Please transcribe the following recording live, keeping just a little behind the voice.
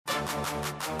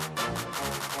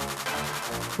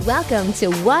Welcome to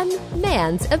One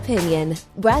Man's Opinion,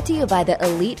 brought to you by the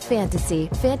Elite Fantasy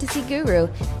Guru,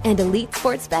 and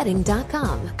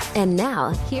EliteSportsBetting.com. And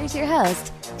now, here's your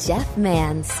host, Jeff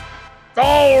Mans.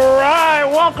 All right,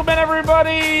 welcome in,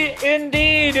 everybody.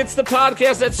 Indeed, it's the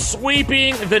podcast that's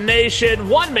sweeping the nation.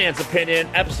 One Man's Opinion,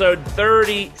 episode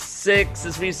 36,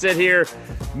 as we sit here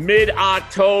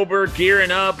mid-October, gearing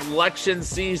up, election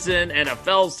season,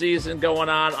 NFL season going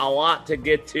on. A lot to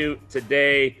get to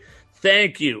today.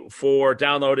 Thank you for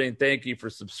downloading. Thank you for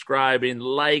subscribing,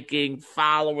 liking,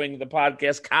 following the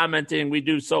podcast, commenting. We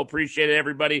do so appreciate it,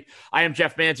 everybody. I am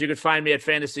Jeff Mans. You can find me at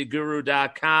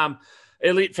fantasyguru.com,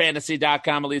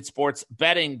 elitefantasy.com,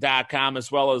 elitesportsbetting.com,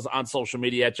 as well as on social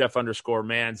media at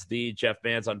Jeff_Mans, the Jeff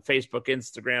Mans on Facebook,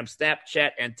 Instagram,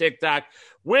 Snapchat, and TikTok.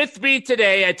 With me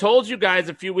today, I told you guys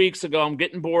a few weeks ago, I'm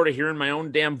getting bored of hearing my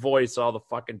own damn voice all the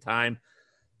fucking time.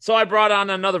 So I brought on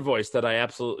another voice that I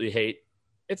absolutely hate.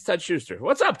 It's Ted Schuster.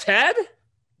 What's up, Ted?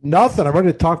 Nothing. I'm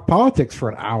ready to talk politics for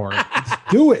an hour. Let's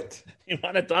do it. You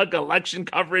want to talk election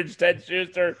coverage, Ted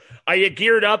Schuster? Are you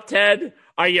geared up, Ted?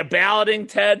 Are you balloting,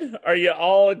 Ted? Are you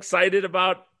all excited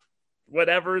about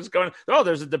whatever is going on? Oh,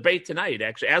 there's a debate tonight,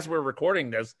 actually. As we're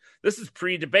recording this is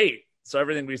pre-debate. So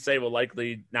everything we say will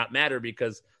likely not matter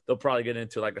because they'll probably get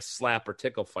into like a slap or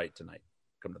tickle fight tonight.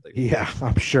 Yeah,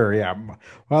 I'm sure. Yeah.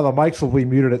 Well, the mics will be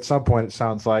muted at some point, it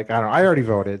sounds like. I don't know. I already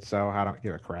voted, so I don't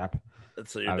give a crap.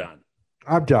 So you're done.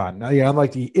 I'm done. Yeah,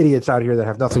 unlike the idiots out here that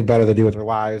have nothing better to do with their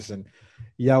lives and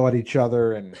yell at each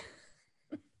other and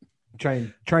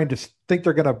trying to think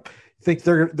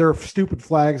their stupid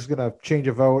flag's gonna change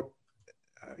a vote.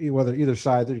 Whether either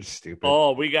side, they're just stupid.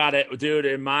 Oh, we got it, dude.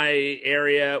 In my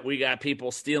area, we got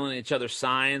people stealing each other's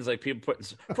signs. Like people putting,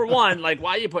 for one, like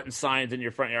why are you putting signs in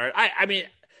your front yard? I mean,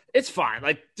 it's fine.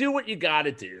 Like do what you got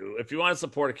to do. If you want to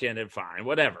support a candidate, fine,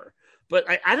 whatever. But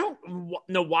I don't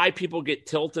know why people get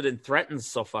tilted and threatened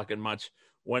so fucking much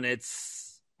when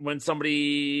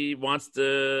somebody wants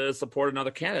to support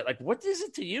another candidate. Like, what is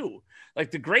it to you?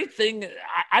 Like the great thing,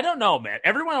 I don't know, man.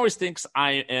 Everyone always thinks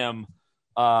I am.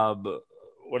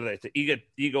 What are they?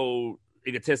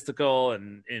 Egotistical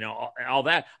and all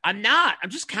that. I'm not. I'm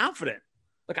just confident.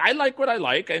 Like I like what I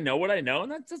like. I know what I know,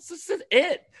 and that's just it.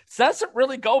 It doesn't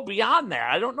really go beyond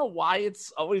that. I don't know why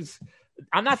it's always.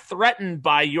 I'm not threatened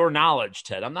by your knowledge,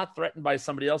 Ted. I'm not threatened by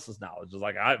somebody else's knowledge. It's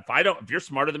like if you're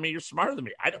smarter than me, you're smarter than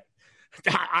me.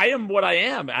 I am what I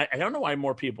am. I don't know why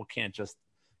more people can't just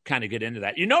kind of get into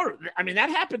that. I mean, that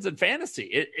happens in fantasy.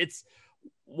 It's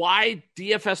why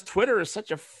DFS Twitter is such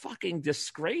a fucking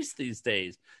disgrace these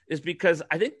days is because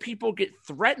I think people get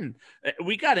threatened.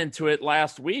 We got into it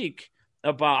last week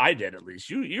I did at least.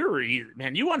 You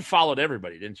unfollowed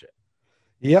everybody, didn't you?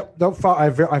 Yep. Don't follow.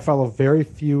 I follow very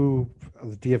few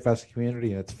of the DFS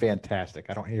community, and it's fantastic.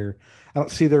 I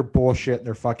don't see their bullshit in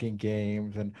their fucking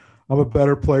games, and I'm a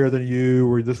better player than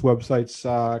you, or this website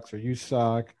sucks, or you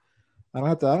suck. I don't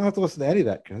have to listen to any of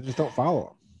that because I just don't follow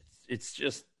them. It's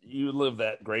just you live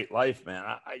that great life, man.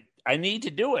 I need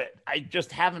to do it. I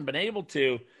just haven't been able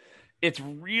to. It's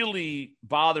really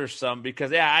bothersome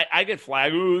because, I get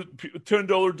flagged. Ooh,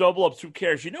 $10 double ups. Who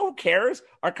cares? You know who cares?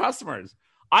 Our customers.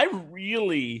 I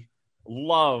really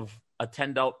love a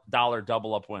 $10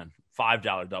 double up win,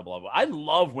 $5 double up. I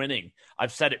love winning.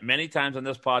 I've said it many times on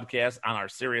this podcast, on our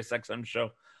SiriusXM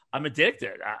show. I'm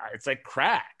addicted. It's like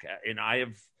crack.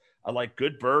 I like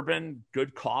good bourbon,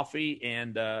 good coffee,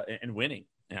 and winning.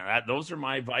 Those are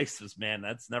my vices, man.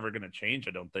 That's never going to change,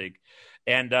 I don't think.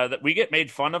 And that we get made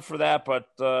fun of for that, but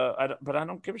I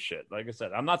don't give a shit. Like I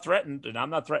said, I'm not threatened, and I'm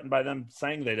not threatened by them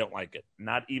saying they don't like it,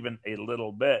 not even a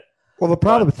little bit. Well, the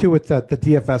problem too with the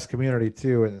DFS community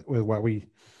too, and with what we,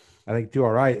 I think, do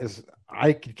all right is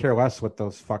I could care less what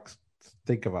those fucks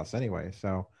think of us anyway.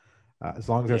 So as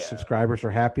long as our subscribers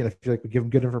are happy and I feel like we give them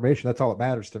good information, that's all that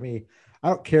matters to me. I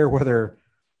don't care whether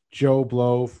Joe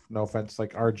Blow, no offense,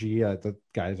 like RG, the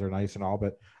guys are nice and all,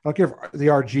 but I don't care if the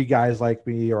RG guys like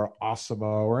me or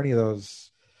Osimo or any of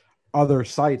those other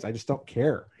sites. I just don't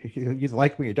care. You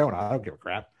like me or don't. I don't give a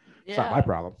crap. It's not my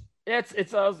problem. It's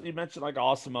you mentioned like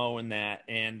Osimo and that,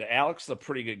 and Alex is a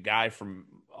pretty good guy from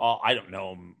I don't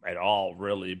know him at all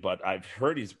really, but I've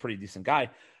heard he's a pretty decent guy.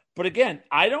 But again,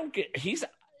 he's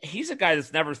a guy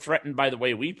that's never threatened by the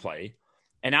way we play.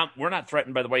 And we're not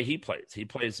threatened by the way he plays. He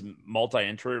plays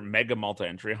multi-entry, mega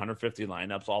multi-entry, 150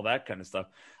 lineups, all that kind of stuff.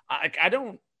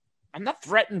 I'm not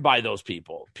threatened by those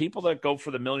people. People that go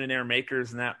for the millionaire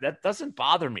makers and that doesn't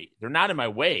bother me. They're not in my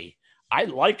way. I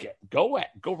like it. Go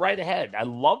right ahead. I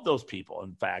love those people.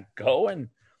 In fact, go and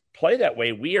play that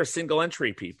way. We are single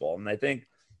entry people. And I think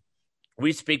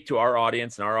we speak to our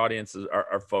audience, and our audiences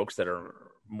are folks that are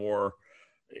more,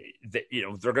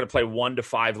 they're going to play 1 to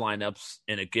 5 lineups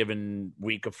in a given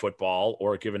week of football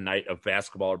or a given night of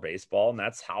basketball or baseball. And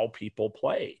that's how people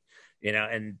play,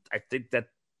 and I think that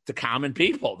the common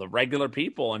people, the regular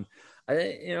people. And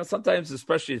sometimes,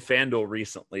 especially FanDuel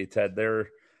recently, Ted, the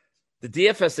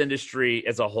DFS industry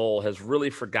as a whole has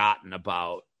really forgotten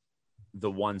about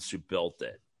the ones who built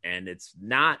it. And it's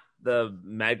not the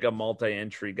mega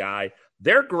multi-entry guy.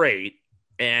 They're great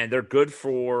and they're good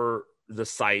for the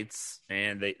sites,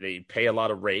 and they pay a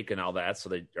lot of rake and all that, so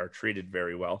they are treated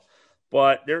very well.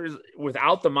 But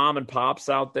without the mom and pops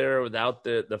out there, without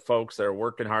the folks that are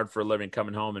working hard for a living,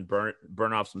 coming home and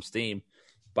burn off some steam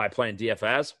by playing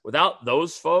DFS, without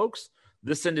those folks,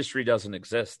 this industry doesn't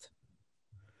exist.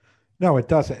 No, it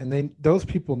doesn't. And those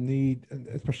people need,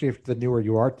 especially if the newer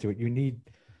you are to it, you need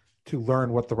to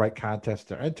learn what the right contests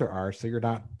to enter are, so you're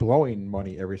not blowing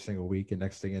money every single week. And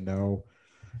next thing you know,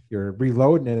 you're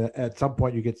reloading, and at some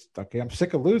point you get okay. I'm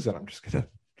sick of losing. I'm just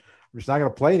not gonna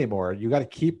play anymore. You got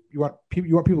to you want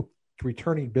people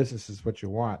returning business is what you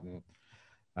want. And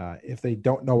if they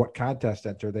don't know what contest to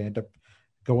enter, they end up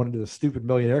going into the stupid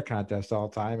millionaire contest all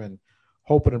the time and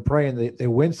hoping and praying they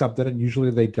win something, and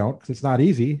usually they don't because it's not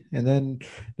easy. And then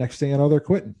next thing you know, they're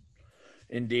quitting.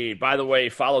 Indeed. By the way,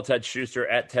 follow Ted Schuster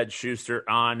at Ted Schuster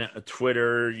on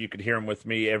Twitter. You can hear him with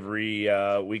me every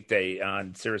weekday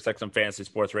on SiriusXM Fantasy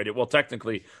Sports Radio. Well,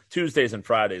 technically, Tuesdays and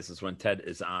Fridays is when Ted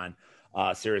is on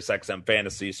SiriusXM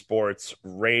Fantasy Sports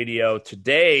Radio.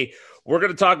 Today, we're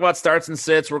going to talk about starts and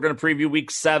sits. We're going to preview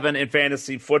Week 7 in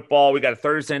fantasy football. We got a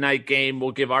Thursday night game.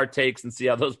 We'll give our takes and see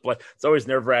how those play. It's always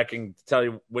nerve-wracking to tell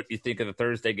you what you think of the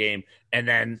Thursday game, and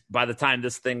then by the time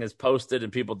this thing is posted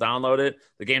and people download it,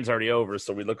 the game's already over,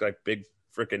 so we look like big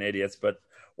freaking idiots, but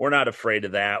we're not afraid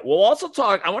of that. We'll also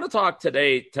talk – I want to talk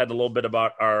today, Ted, a little bit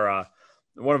about our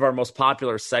one of our most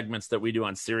popular segments that we do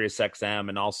on SiriusXM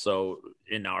and also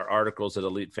in our articles at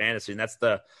Elite Fantasy, and that's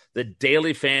the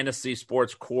Daily Fantasy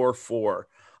Sports Core 4,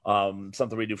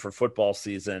 something we do for football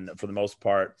season for the most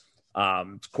part.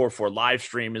 Core 4 live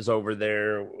stream is over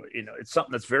there. It's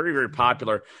something that's very, very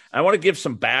popular. And I want to give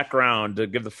some background to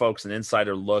give the folks an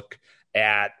insider look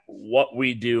at what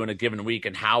we do in a given week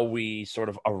and how we sort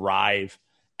of arrive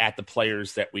at the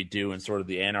players that we do and sort of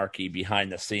the anarchy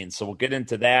behind the scenes. So we'll get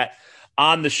into that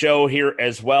on the show here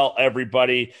as well,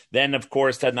 everybody. Then, of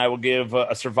course, Ted and I will give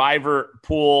a survivor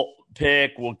pool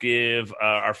pick. We'll give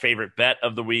our favorite bet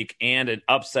of the week and an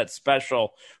upset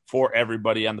special for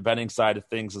everybody on the betting side of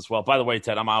things as well. By the way,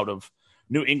 Ted, I'm out of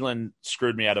New England.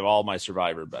 Screwed me out of all my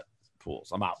survivor bet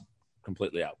pools. I'm out,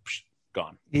 completely out.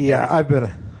 Gone. Yeah, I've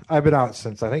been out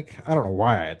since I don't know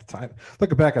why at the time.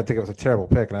 Looking back, I think it was a terrible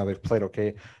pick. Now they've played okay.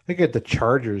 I think at the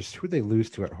Chargers, who'd they lose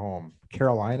to at home?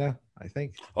 Carolina, I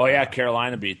think. Oh yeah,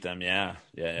 Carolina beat them. Yeah.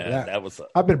 That was.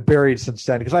 I've been buried since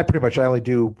then because I only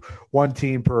do one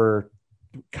team per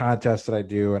contest that I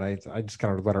do, and I just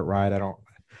kind of let it ride. I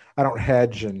don't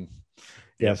hedge, and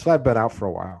so I've been out for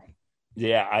a while.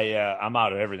 Yeah, I'm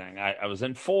out of everything. I was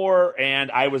in 4,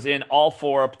 and I was in all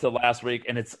 4 up to last week,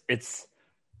 and it's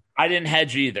I didn't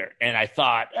hedge either, and I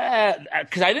thought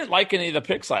because I didn't like any of the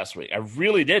picks last week, I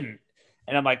really didn't,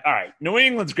 and I'm like, all right, New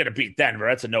England's going to beat Denver.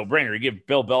 That's a no-brainer. You give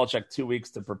Bill Belichick 2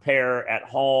 weeks to prepare at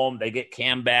home. They get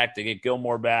Cam back. They get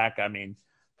Gilmore back. I mean,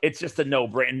 it's just a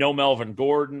no-brainer. No Melvin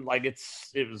Gordon. Like it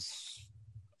was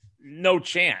no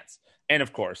chance. And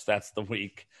of course, that's the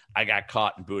week I got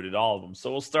caught and booted all of them.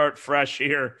 So we'll start fresh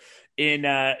here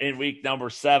in week number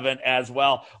 7 as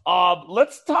well.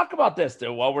 Let's talk about this,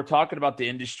 though. While we're talking about the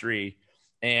industry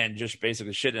and just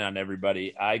basically shitting on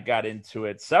everybody, I got into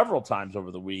it several times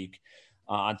over the week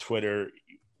on Twitter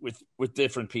with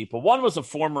different people. One was a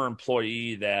former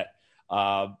employee that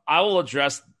I will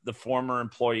address the former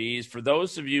employees. For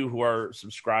those of you who are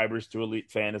subscribers to Elite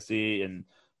Fantasy and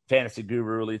Fantasy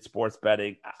Guru, Elite Sports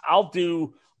Betting,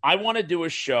 I want to do a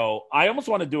show. I almost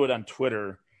want to do it on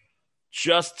Twitter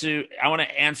I want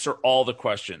to answer all the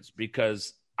questions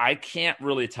because I can't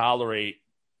really tolerate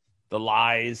the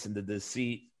lies and the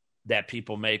deceit that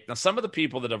people make. Now, some of the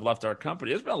people that have left our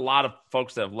company, there's been a lot of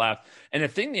folks that have left. And the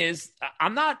thing is,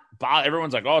 I'm not bothered.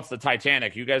 Everyone's like, oh, it's the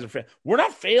Titanic. You guys are We're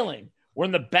not failing. We're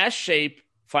in the best shape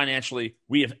financially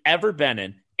we have ever been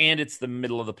in, and it's the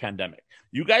middle of the pandemic.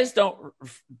 You guys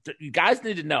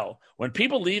need to know when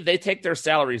people leave, they take their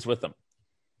salaries with them.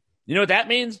 You know what that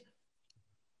means?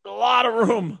 A lot of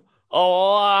room, a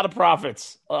lot of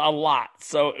profits, a lot.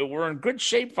 So we're in good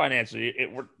shape financially.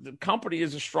 The company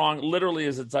is as strong literally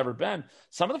as it's ever been.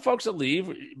 Some of the folks that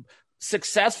leave,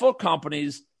 successful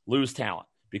companies lose talent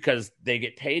because they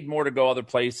get paid more to go other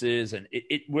places, and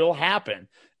it will happen.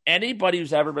 Anybody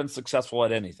who's ever been successful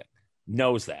at anything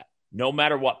knows that. No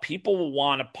matter what, people will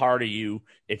want a part of you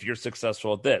if you're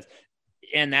successful at this.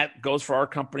 And that goes for our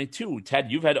company too.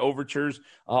 Ted, you've had overtures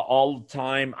all the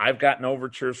time. I've gotten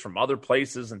overtures from other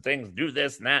places and things, do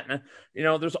this and that. And,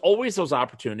 there's always those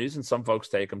opportunities, and some folks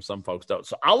take them, some folks don't.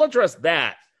 So I'll address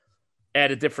that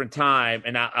at a different time,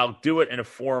 and I'll do it in a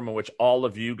forum in which all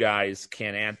of you guys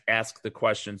can ask the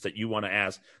questions that you want to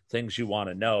ask, things you want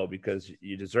to know, because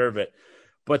you deserve it.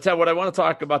 But Ted, what I want to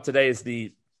talk about today is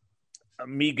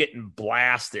me getting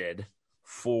blasted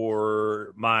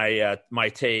for my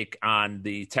take on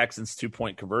the Texans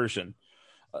 2-point conversion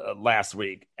last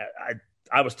week.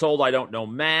 I was told I don't know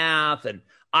math, and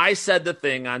I said the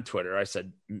thing on Twitter. I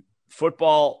said,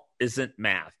 football isn't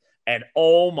math. And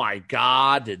oh my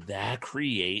God, did that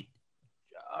create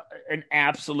an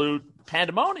absolute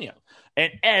pandemonium.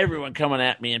 And everyone coming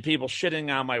at me and people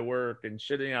shitting on my work and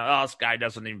shitting on, this guy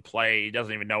doesn't even play. He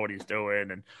doesn't even know what he's doing.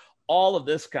 And all of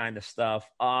this kind of stuff.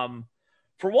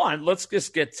 For one, let's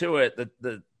just get to it.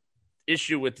 The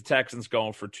issue with the Texans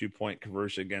going for 2-point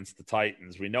conversion against the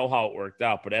Titans, we know how it worked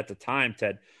out. But at the time,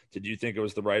 Ted, did you think it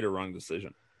was the right or wrong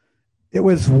decision? It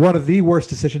was one of the worst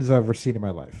decisions I've ever seen in my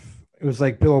life. It was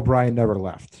like Bill O'Brien never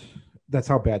left. That's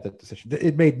how bad that decision.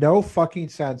 It made no fucking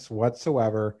sense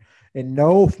whatsoever. In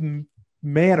no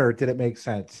manner did it make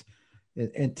sense.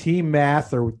 And team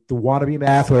math or the wannabe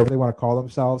math, whatever they want to call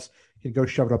themselves, can go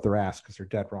shove it up their ass because they're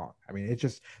dead wrong. I mean,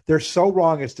 they're so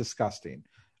wrong, it's disgusting.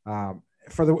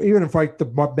 Even if like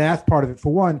the math part of it,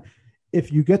 for one,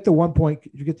 if you get the 1 point,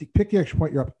 pick the extra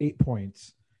point, you're up 8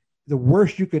 points. The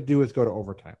worst you could do is go to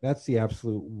overtime. That's the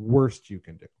absolute worst you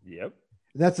can do. Yep.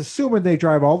 And that's assuming they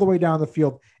drive all the way down the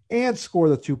field and score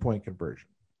the 2-point conversion.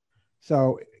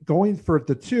 So going for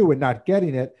the 2 and not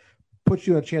getting it puts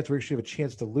you in a chance where you actually have a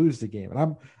chance to lose the game.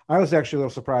 And I was actually a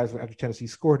little surprised after Tennessee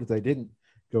scored that they didn't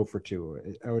go for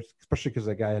 2. Especially because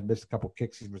the guy had missed a couple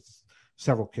kicks. He missed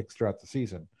several kicks throughout the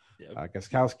season,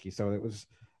 Gostkowski. So it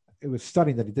was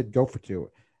stunning that he did go for 2.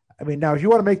 I mean, now if you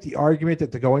want to make the argument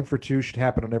that the going for 2 should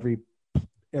happen on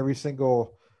every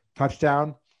single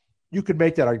touchdown, you could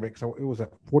make that argument. So it was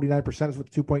at 49% is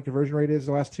what the 2-point conversion rate is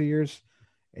the last 2 years.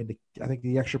 And I think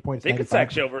the extra points. I think it's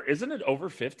actually over. Isn't it over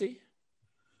 50?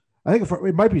 I think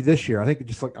it might be this year. I think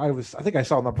I think I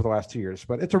saw a number for the last 2 years,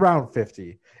 but it's around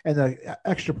 50. And the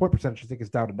extra point percentage, I think, is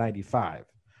down to 95.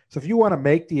 So if you want to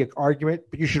make the argument,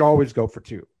 but you should always go for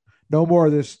 2. No more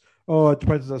of this, it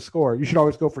depends on the score. You should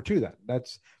always go for 2 then.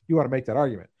 You want to make that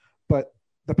argument. But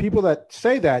the people that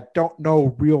say that don't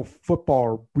know real football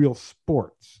or real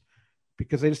sports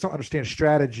because they just don't understand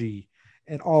strategy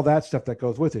and all that stuff that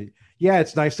goes with it. Yeah,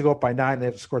 it's nice to go up by 9 and they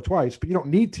have to score twice, but you don't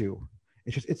need to.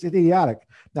 It's idiotic.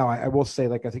 Now, I will say,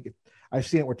 I think I've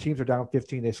seen it where teams are down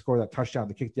 15, they score that touchdown,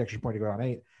 they kick the extra point to go down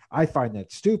 8. I find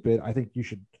that stupid. I think you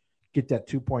should get that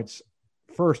 2 points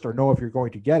first or know if you're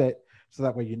going to get it. So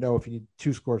that way you know if you need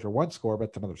 2 scores or 1 score, but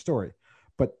that's another story.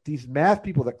 But these math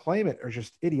people that claim it are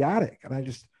just idiotic. And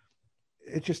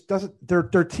it just doesn't,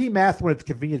 they're team math when it's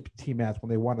convenient team math when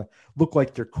they want to look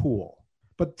like they're cool.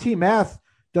 But team math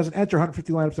doesn't enter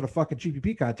 150 lineups in a fucking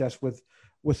GPP contest with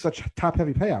such top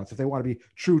heavy payouts. If they want to be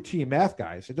true team math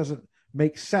guys, it doesn't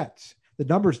make sense. The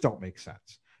numbers don't make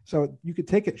sense. So you could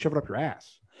take it and shove it up your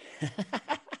ass.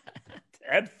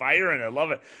 Ed firing, I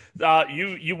love it.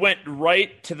 You went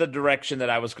right to the direction that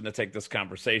I was going to take this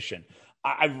conversation.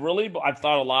 I've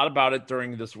thought a lot about it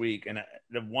during this week, and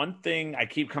the one thing I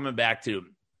keep coming back to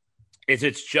is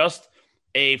it's just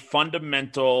a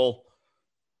fundamental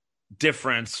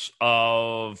difference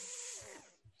of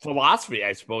philosophy,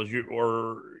 I suppose,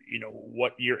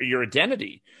 what your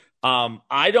identity.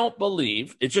 I don't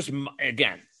believe it's just,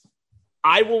 again,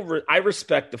 I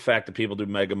respect the fact that people do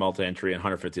mega multi-entry and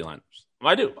 150 lineups.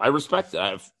 I do. I respect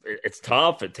it. It's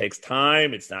tough. It takes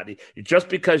time. It's not just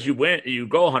because you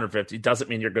go 150 doesn't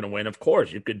mean you're going to win. Of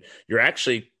course, you're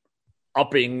actually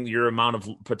upping your amount of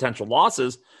potential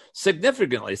losses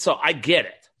significantly. So I get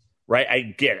it, right? I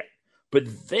get it.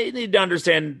 But they need to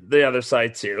understand the other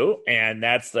side too. And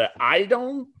that's I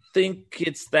don't think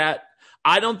it's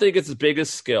as big a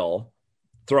skill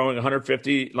throwing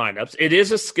 150 lineups. It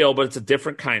is a skill, but it's a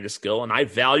different kind of skill. And I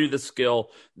value the skill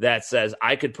that says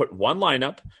I could put one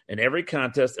lineup in every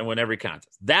contest and win every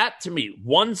contest. That, to me,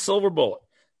 one silver bullet.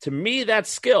 To me, that's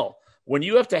skill. When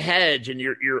you have to hedge and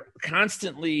you're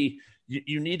constantly,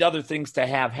 you need other things to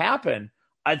have happen,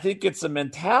 I think it's a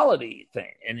mentality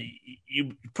thing. And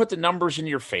you put the numbers in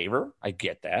your favor. I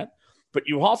get that. But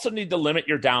you also need to limit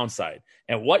your downside.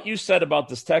 And what you said about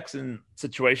this Texan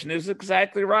situation is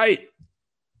exactly right.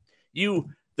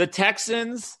 The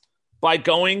Texans, by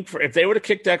going for, if they would have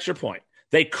kicked the extra point,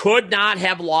 They could not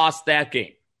have lost that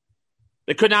game.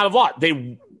 They could not have lost.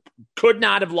 They could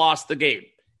not have lost the game.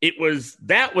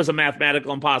 That was a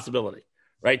mathematical impossibility,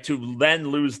 right? To then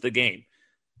lose the game.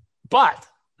 But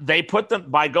they put them,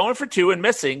 by going for 2 and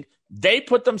missing, they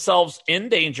put themselves in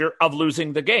danger of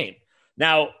losing the game.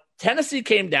 Now, Tennessee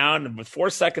came down and with 4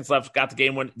 seconds left, got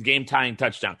the game tying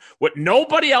touchdown. What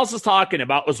nobody else is talking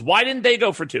about was why didn't they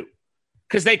go for 2?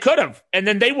 Because they could have, and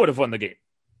then they would have won the game.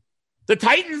 The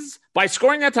Titans, by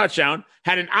scoring that touchdown,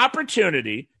 had an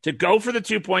opportunity to go for the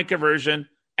 2-point conversion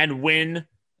and win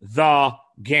the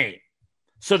game.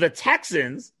 So the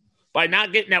Texans, by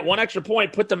not getting that 1 extra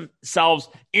point, put themselves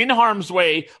in harm's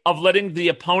way of letting the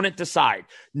opponent decide.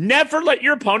 Never let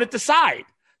your opponent decide.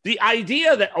 The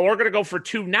idea that, we're going to go for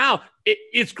 2 now,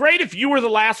 it's great if you were the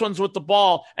last ones with the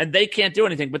ball and they can't do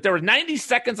anything, but there were 90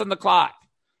 seconds on the clock.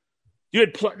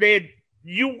 They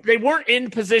weren't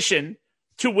in position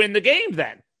to win the game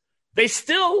then. They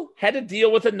still had to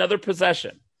deal with another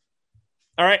possession.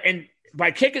 All right, and by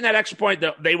kicking that extra point,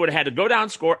 they would have had to go down,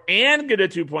 score, and get a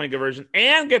 2-point conversion,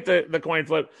 and get the coin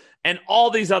flip, and all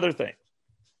these other things.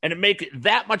 And it make it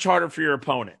that much harder for your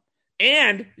opponent.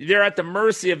 And they're at the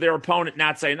mercy of their opponent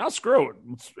not saying, "Oh, screw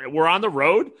it. We're on the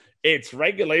road. It's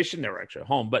regulation." They were actually at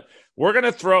home, but we're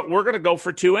going to go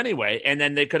for 2 anyway. And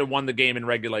then they could have won the game in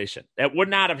regulation. That would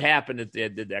not have happened if they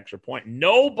did the extra point.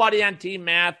 Nobody on team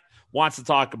math wants to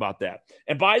talk about that.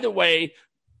 And by the way,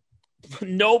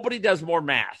 nobody does more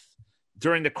math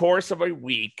during the course of a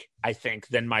week, I think,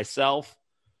 than myself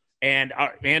and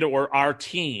our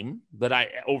team that I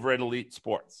over at Elite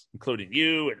Sports, including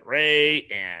you and Ray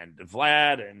and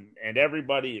Vlad and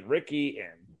everybody and Ricky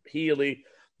and Healy.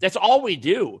 That's all we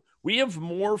do. We have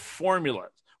more formulas.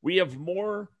 We have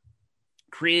more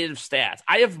creative stats.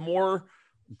 I have more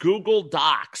Google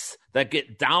Docs that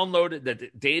get downloaded, that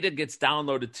the data gets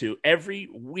downloaded to every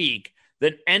week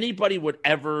than anybody would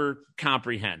ever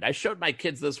comprehend. I showed my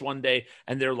kids this one day,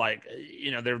 and they're like,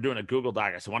 they were doing a Google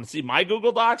Doc. I said, "Want to see my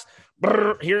Google Docs?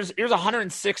 Here's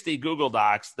 160 Google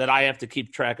Docs that I have to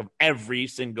keep track of every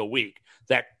single week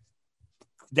that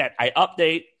I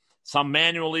update, some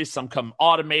manually, some come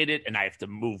automated, and I have to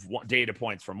move data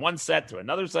points from one set to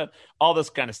another set, all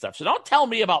this kind of stuff." So don't tell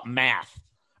me about math,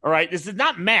 all right? This is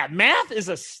not math. Math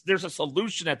there's a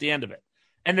solution at the end of it,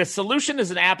 and the solution is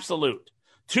an absolute.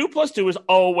 2 + 2 is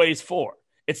always 4.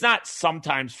 It's not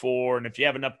sometimes 4, and if you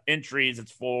have enough entries,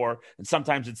 it's 4, and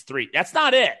sometimes it's 3. That's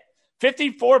not it.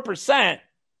 54%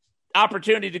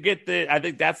 opportunity to get I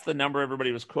think that's the number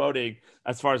everybody was quoting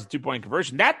as far as the 2-point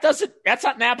conversion. That's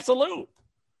not an absolute.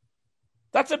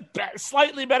 That's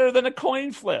slightly better than a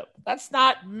coin flip. That's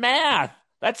not math.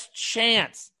 That's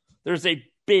chance. There's a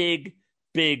big,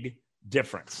 big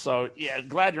difference. So, yeah,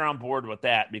 glad you're on board with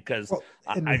that because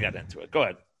I got into it. Go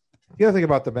ahead. The other thing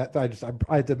about the math,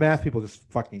 the math people just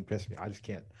fucking piss me. I just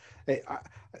can't.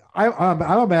 I'm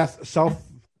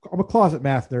a closet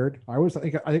math nerd.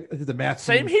 I did the math.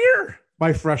 Same here.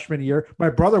 My freshman year, my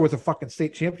brother was a fucking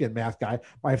state champion math guy.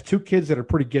 I have 2 kids that are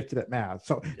pretty gifted at math,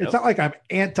 so It's not like I'm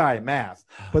anti-math.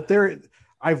 But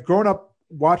I've grown up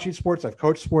watching sports. I've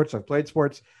coached sports. I've played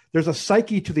sports. There's a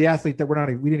psyche to the athlete that we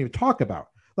didn't even talk about.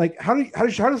 Like how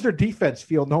does their defense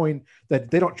feel knowing that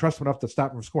they don't trust them enough to stop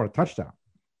them from scoring a touchdown?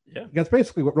 Yeah, that's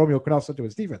basically what Romeo Crennel said to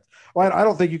his defense. Well, I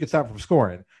don't think you can stop them from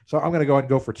scoring, so I'm going to go ahead and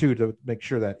go for 2 to make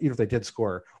sure that even if they did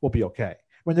score, we'll be okay.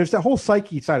 When there's that whole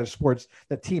psyche side of sports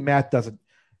that team math doesn't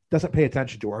pay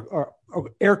attention to, or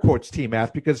air quotes team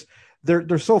math, because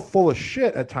they're so full of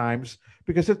shit at times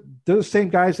because they're the same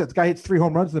guys that the guy hits 3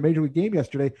 home runs in the major league game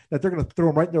yesterday that they're going to throw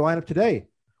him right in their lineup today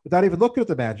without even looking at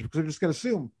the matchup because they're just going to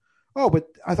assume, oh, but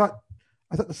I thought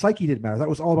the psyche didn't matter. That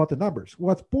was all about the numbers.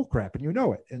 Well, that's bullcrap, and you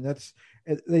know it. And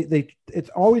it's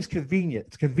always convenient.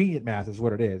 It's convenient math is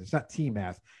what it is. It's not team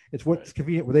math. It's what's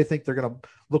convenient where they think they're going to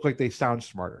look like they sound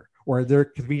smarter, or their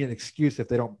convenient excuse if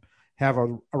they don't have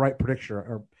a right prediction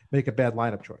or make a bad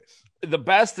lineup choice. The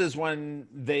best is when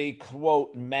they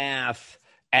quote math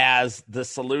as the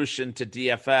solution to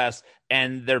DFS,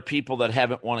 and they're people that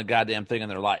haven't won a goddamn thing in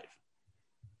their life.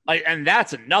 And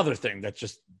that's another thing that's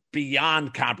just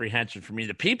beyond comprehension for me.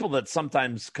 The people that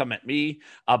sometimes come at me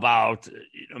about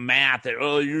math,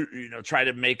 that try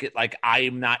to make it like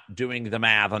I'm not doing the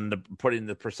math and putting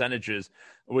the percentages,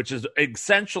 which is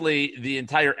essentially the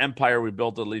entire empire we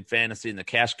built at Elite Fantasy and the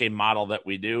cash game model that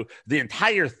we do. The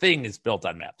entire thing is built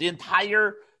on math. The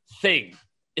entire thing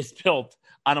is built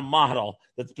on a model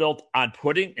that's built on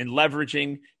putting and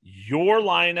leveraging your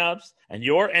lineups and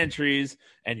your entries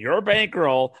and your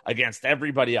bankroll against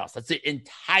everybody else. That's the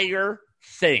entire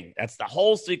thing. That's the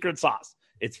whole secret sauce.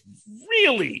 It's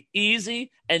really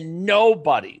easy, and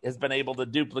nobody has been able to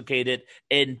duplicate it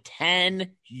in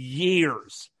 10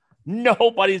 years.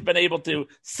 Nobody's been able to.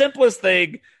 Simplest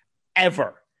thing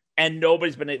ever. And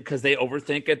nobody's been, because they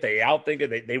overthink it, they outthink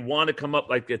it, they want to come up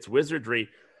like it's wizardry.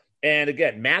 And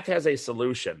again, math has a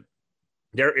solution.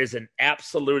 There is an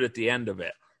absolute at the end of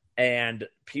it. And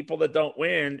people that don't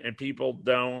win and people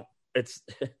don't,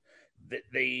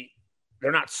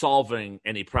 they're not solving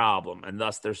any problem. And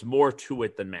thus there's more to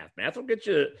it than math. Math will get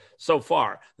you so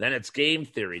far. Then it's game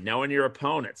theory, knowing your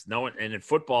opponents, and in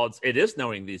football, it is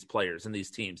knowing these players and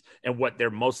these teams and what they're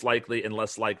most likely and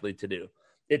less likely to do.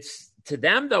 It's to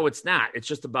them, though, it's not. It's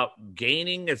just about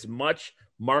gaining as much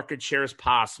market share as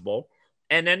possible,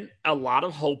 and then a lot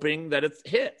of hoping that it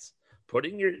hits.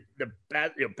 Putting the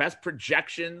best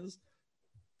projections,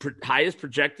 highest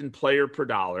projected player per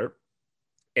dollar,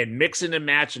 and mixing and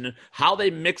matching. How they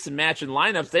mix and match in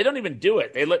lineups, they don't even do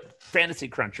it. They let Fantasy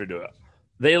Cruncher do it.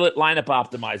 They let lineup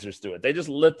optimizers do it. They just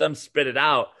let them spit it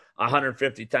out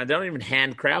 150 times. They don't even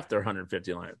handcraft their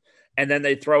 150 lineups. And then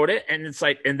they throw it in, and it's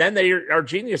like, and then they are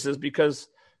geniuses because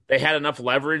they had enough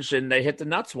leverage and they hit the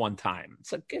nuts one time.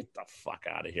 It's like, get the fuck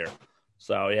out of here.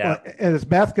 So, yeah. And is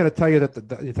math going to tell you that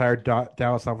the entire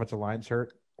Dallas offensive line's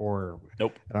hurt? Or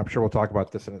nope. And I'm sure we'll talk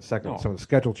about this in a second. No. Some of the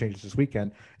schedule changes this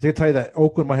weekend. Is it going to tell you that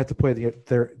Oakland might have to play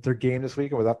their game this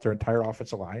weekend without their entire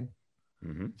offensive line?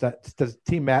 Mm-hmm.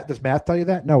 Does math tell you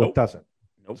that? No, It doesn't.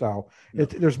 Nope. So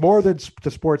there's more than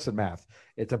to sports than math.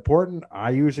 It's important. I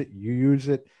use it. You use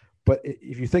it. But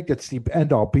if you think it's the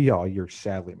end all be all, you're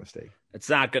sadly mistaken. It's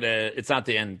not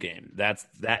the end game. That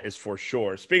is for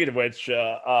sure. Speaking of which,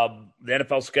 the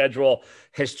NFL schedule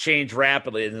has changed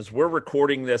rapidly. And as we're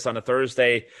recording this on a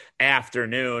Thursday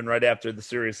afternoon, right after the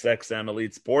SiriusXM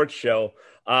Elite Sports Show,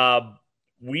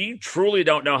 we truly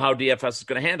don't know how DFS is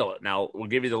going to handle it. Now, we'll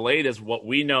give you the latest. What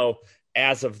we know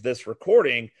as of this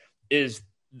recording is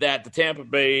that the Tampa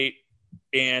Bay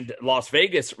and Las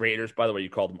Vegas Raiders, by the way, you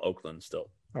called them Oakland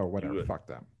still. Oh, whatever. Fuck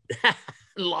them.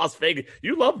 Las Vegas.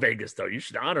 You love Vegas, though. You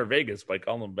should honor Vegas by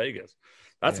calling them Vegas.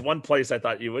 That's one place I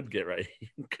thought you would get right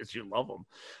because you love them.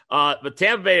 But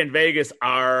Tampa Bay and Vegas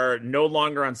are no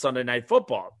longer on Sunday Night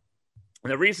Football.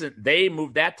 And the reason they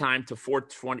moved that time to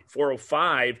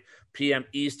 4:05 p.m.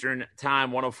 Eastern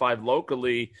time, 1:05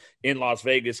 locally in Las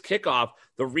Vegas kickoff.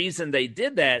 The reason they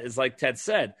did that is, like Ted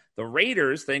said, the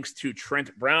Raiders, thanks to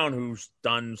Trent Brown, who's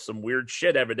done some weird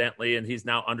shit evidently, and he's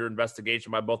now under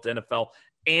investigation by both the NFL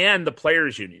and the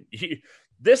Players Union.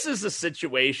 This is a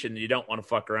situation you don't want to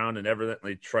fuck around, and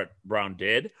evidently Trent Brown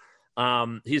did.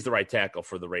 He's the right tackle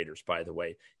for the Raiders, by the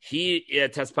way. He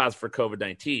tests positive for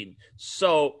COVID-19.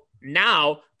 So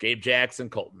now Gabe Jackson,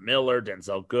 Colton Miller,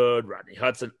 Denzel Good, Rodney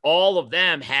Hudson, all of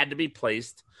them had to be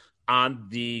placed on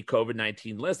the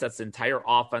COVID-19 list. That's the entire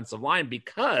offensive line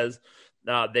because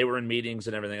they were in meetings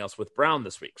and everything else with Brown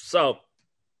this week. So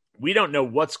we don't know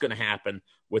what's going to happen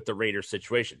with the Raiders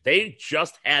situation. They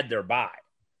just had their bye.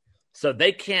 So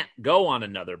they can't go on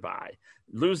another bye.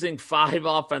 Losing 5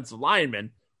 offensive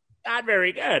linemen, not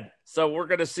very good. So we're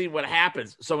going to see what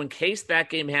happens. So in case that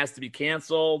game has to be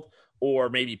canceled or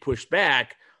maybe pushed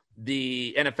back,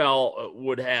 the NFL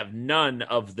would have none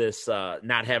of this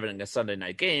not having a Sunday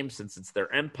night game since it's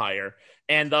their empire.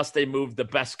 And thus they moved the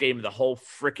best game of the whole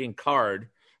freaking card,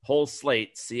 whole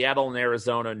slate. Seattle and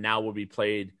Arizona now will be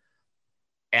played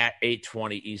at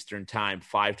 8:20 Eastern time,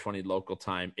 5:20 local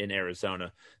time in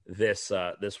Arizona this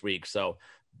week. So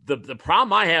the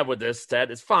problem I have with this,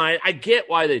 Ted, is fine. I get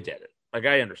why they did it. Like,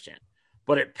 I understand.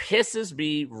 But it pisses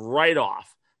me right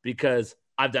off because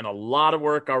I've done a lot of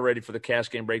work already for the Cash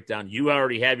Game Breakdown. You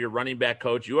already have your running back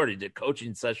coach. You already did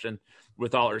coaching session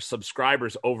with all our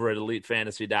subscribers over at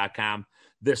EliteFantasy.com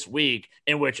this week,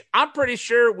 in which I'm pretty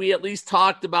sure we at least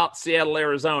talked about Seattle,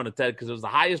 Arizona, Ted, because it was the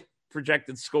highest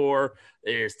projected score.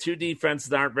 There's 2 defenses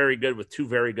that aren't very good with 2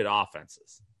 very good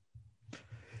offenses.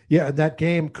 Yeah, and that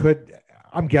game could,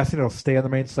 I'm guessing it'll stay on the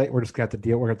main slate. We're just going to have to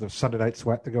deal. We're going to have the Sunday night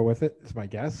sweat to go with it, is my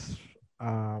guess.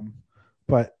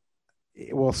 But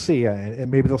we'll see. And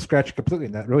maybe they'll scratch it completely,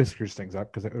 and that really screws things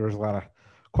up because there's a lot of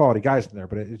quality guys in there.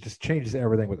 But it just changes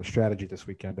everything with the strategy this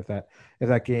weekend if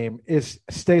that game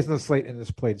stays on the slate and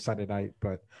is played Sunday night.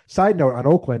 But side note on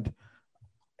Oakland,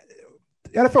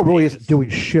 the NFL really isn't doing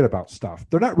shit about stuff.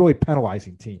 They're not really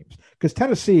penalizing teams because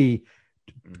Tennessee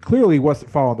clearly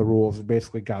wasn't following the rules and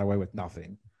basically got away with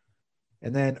nothing.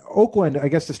 And then Oakland, I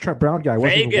guess this Trent Brown guy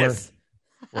wasn't even wearing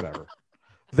whatever.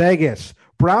 Vegas.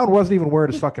 Brown wasn't even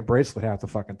wearing his fucking bracelet half the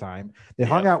fucking time. They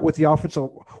hung out with the offensive.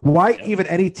 Why even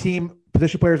any team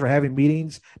position players are having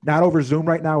meetings not over Zoom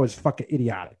right now is fucking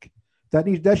idiotic.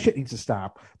 That shit needs to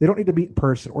stop. They don't need to meet in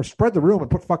person or spread the room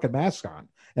and put fucking masks on.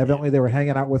 Evidently, they were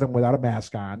hanging out with him without a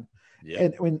mask on. Yeah.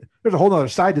 And I mean, there's a whole other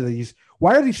side to these.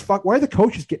 Why are the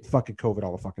coaches getting fucking COVID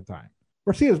all the fucking time?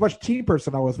 We're seeing as much team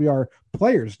personnel as we are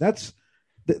players.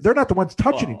 They're not the ones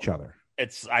touching each other.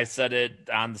 I said it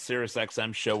on the Sirius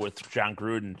XM show with John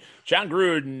Gruden. John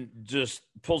Gruden just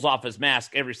pulls off his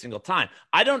mask every single time.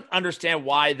 I don't understand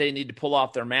why they need to pull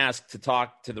off their mask to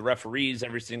talk to the referees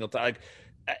every single time. Like,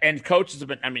 and coaches have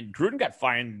been, I mean, Gruden got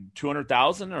fined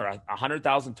 $200,000 or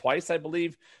 $100,000 twice, I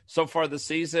believe, so far this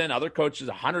season. Other coaches,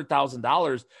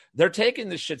 $100,000. They're taking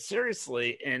this shit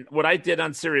seriously. And what I did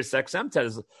on Sirius XM, Ted,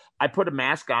 is I put a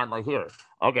mask on like here.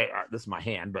 Okay, this is my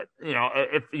hand, but you know,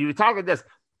 if you talk like this,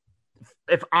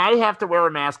 if I have to wear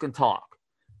a mask and talk,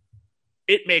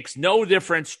 it makes no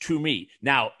difference to me.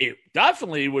 Now, it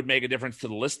definitely would make a difference to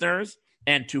the listeners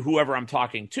and to whoever I'm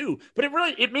talking to, but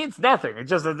it means nothing. It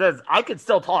just says I can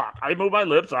still talk. I move my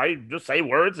lips. I just say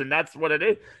words, and that's what it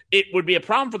is. It would be a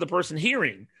problem for the person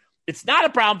hearing. It's not a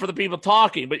problem for the people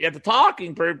talking, but yet the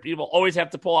talking people always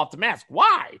have to pull off the mask.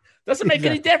 Why? Doesn't make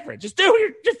any difference. Just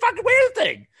fucking wear the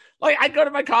thing. Like, I go to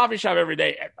my coffee shop every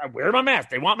day. I wear my mask.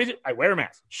 They want me to. I wear a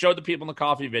mask. Show the people in the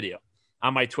coffee video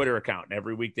on my Twitter account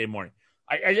every weekday morning.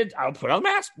 I'll put on the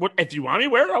mask. If you want me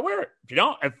to wear it, I'll wear it. If you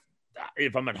don't,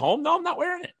 if I'm at home, no, I'm not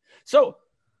wearing it. So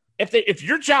if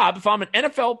I'm an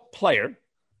NFL player,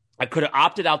 I could have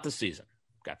opted out this season.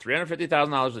 Got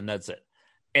 $350,000 and that's it.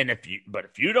 And if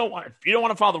you don't want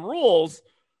to follow the rules,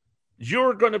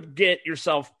 you're going to get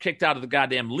yourself kicked out of the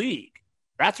goddamn league.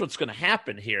 That's what's going to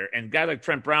happen here. And guys like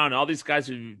Trent Brown and all these guys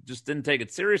who just didn't take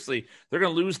it seriously, they're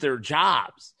going to lose their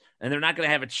jobs. And they're not going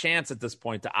to have a chance at this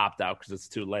point to opt out because it's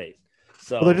too late.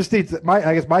 So there just needs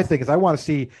my thing is I want to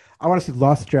see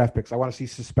lost draft picks. I want to see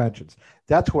suspensions.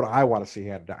 That's what I want to see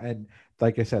handed down. And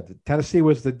like I said, Tennessee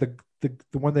was the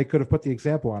one they could have put the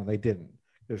example on. They didn't.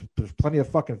 There's plenty of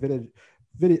fucking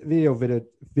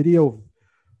video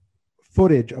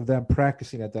footage of them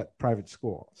practicing at that private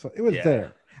school. So it was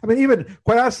there. I mean, even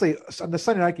quite honestly, on the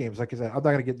Sunday night games, like I said, I'm not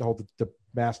going to get the whole the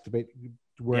mask debate,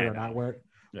 wear it or not wear it.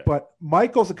 Yeah. But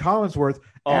Michaels and Collinsworth,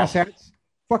 asshats,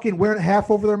 fucking wearing it half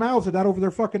over their mouths and not over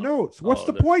their fucking nose. What's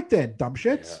the point then, dumb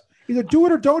shits? Yeah. Either do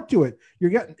it or don't do it. You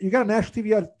got a national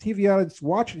TV audience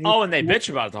watching you. Oh, and they bitch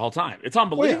about it the whole time. It's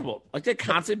unbelievable. Like they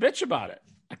constantly bitch about it.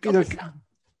 Either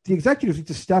the executives need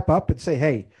to step up and say,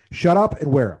 "Hey, shut up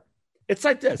and wear them." It's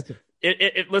like this.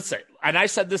 Listen, and I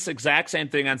said this exact same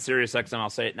thing on SiriusXM. I'll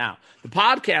say it now. The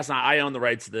podcast, I own the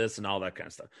rights to this and all that kind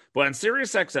of stuff. But on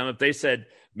SiriusXM, if they said,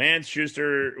 "Man,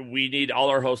 Schuster, we need all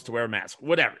our hosts to wear a mask,"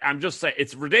 whatever. I'm just saying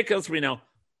it's ridiculous. We know.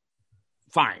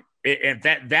 Fine, and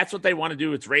that's what they want to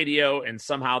do. It's radio, and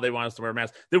somehow they want us to wear a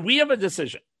mask. Then we have a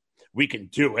decision. We can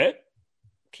do it,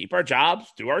 keep our jobs,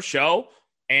 do our show.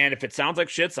 And if it sounds like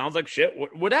shit,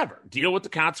 whatever. Deal with the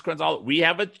consequence. We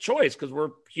have a choice because we're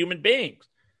human beings.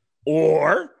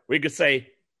 Or we could say,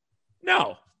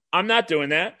 no, I'm not doing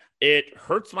that. It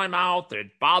hurts my mouth.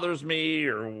 It bothers me,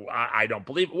 or I don't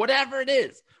believe it. Whatever it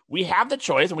is, we have the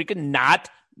choice, and we can not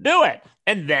do it.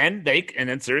 And then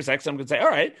SiriusXM can say, all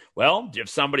right, well, if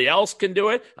somebody else can do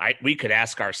it, we could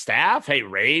ask our staff, hey,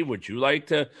 Ray, would you like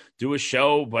to do a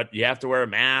show, but you have to wear a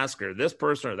mask, or this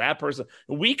person or that person?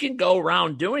 We can go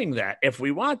around doing that if we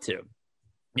want to.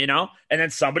 You know, and then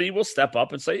somebody will step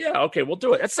up and say, yeah, okay, we'll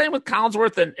do it. That's the same with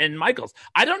Collinsworth and Michaels.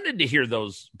 I don't need to hear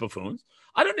those buffoons.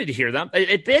 I don't need to hear them.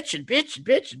 They bitch and bitch and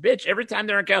bitch and bitch every time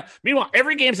they're in California. Meanwhile,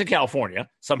 every game's in California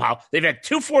somehow. They've had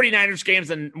 2 49ers games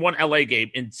and 1 LA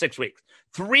game in 6 weeks.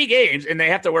 3 games, and they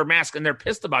have to wear masks, and they're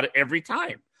pissed about it every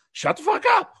time. Shut the fuck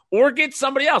up. Or get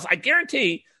somebody else. I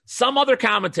guarantee some other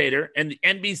commentator in the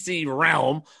NBC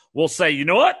realm will say, you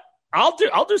know what? I'll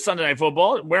do Sunday Night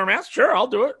Football. Wear a mask? Sure, I'll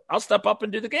do it. I'll step up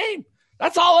and do the game.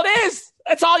 That's all it is.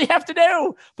 That's all you have to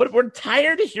do. But we're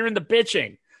tired of hearing the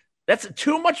bitching. That's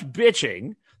too much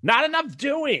bitching, not enough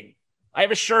doing. I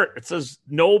have a shirt. It says,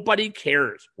 nobody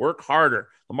cares. Work harder.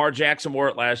 Lamar Jackson wore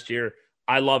it last year.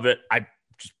 I love it.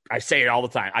 I say it all the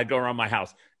time. I go around my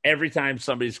house. Every time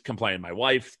somebody's complaining, my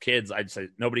wife, kids, I'd say,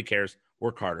 nobody cares.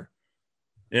 Work harder.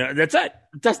 You know, that's it.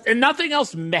 And nothing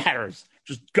else matters.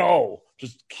 Just go.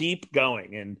 Just keep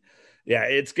going. And, yeah,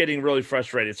 it's getting really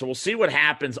frustrating. So we'll see what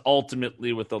happens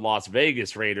ultimately with the Las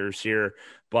Vegas Raiders here.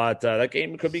 But that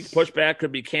game could be pushed back,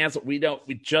 could be canceled. We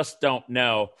just don't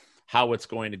know how it's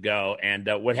going to go. And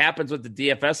what happens with the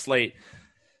DFS slate,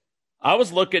 I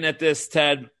was looking at this,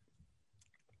 Ted.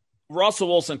 Russell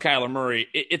Wilson, Kyler Murray,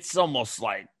 it's almost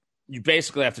like you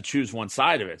basically have to choose one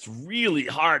side of it. It's really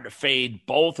hard to fade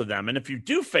both of them. And if you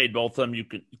do fade both of them, you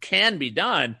can be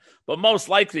done. But most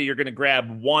likely you're going to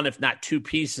grab one, if not two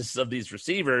pieces of these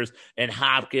receivers, and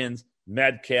Hopkins,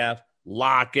 Metcalf,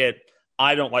 Lockett.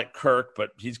 I don't like Kirk,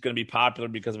 but he's going to be popular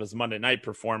because of his Monday night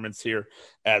performance here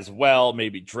as well.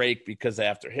 Maybe Drake because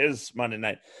after his Monday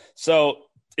night. So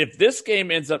if this game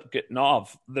ends up getting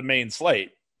off the main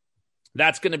slate,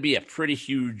 that's going to be a pretty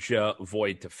huge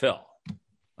void to fill,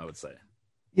 I would say.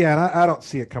 Yeah, and I don't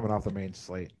see it coming off the main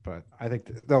slate, but I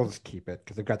think they'll just keep it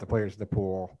because they've got the players in the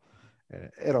pool.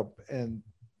 It'll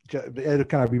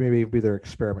kind of be their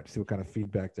experiment to see what kind of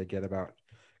feedback they get about.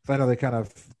 Because I know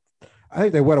I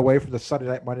think they went away from the Sunday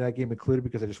night, Monday night game included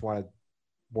because they just wanted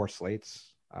more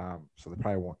slates. So they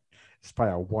probably won't. It's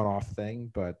probably a one-off thing,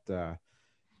 but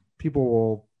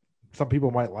some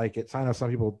people might like it. So I know some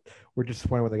people were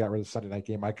disappointed when they got rid of the Sunday night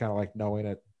game. I kind of like knowing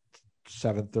at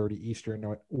 7:30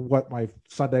 Eastern what my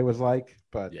Sunday was like,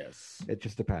 but yes, it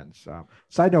just depends.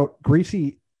 Side note: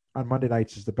 Greasy on Monday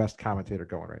nights is the best commentator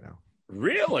going right now.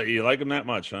 Really, you like him that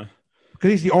much, huh?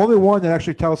 Because he's the only one that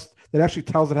actually tells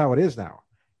it how it is now.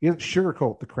 He doesn't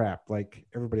sugarcoat the crap like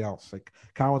everybody else. Like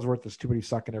Collinsworth is too many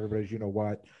sucking everybody's, you know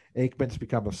what? Aikman's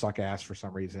become a suck ass for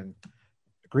some reason.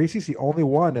 Greasy's the only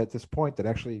one at this point that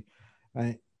actually.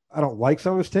 I don't like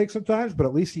some of his takes sometimes, but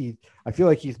at least I feel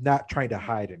like he's not trying to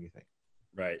hide anything.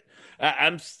 Right.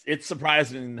 It's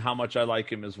surprising how much I like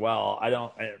him as well.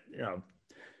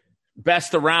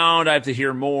 Best around, I have to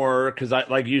hear more because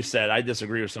like you said, I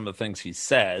disagree with some of the things he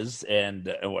says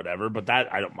and whatever, but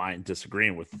that I don't mind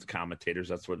disagreeing with the commentators.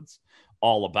 That's what it's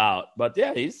all about. But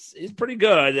yeah, he's pretty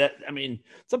good. I mean,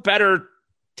 it's a better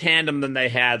tandem than they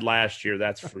had last year.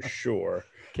 That's for sure.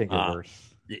 Can't get worse.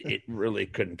 It really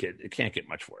it can't get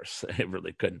much worse. It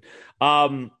really couldn't.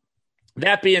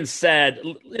 That being said,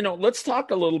 let's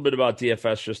talk a little bit about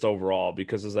DFS just overall,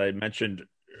 because as I mentioned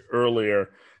earlier,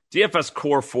 DFS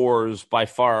Core 4 is by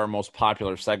far our most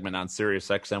popular segment on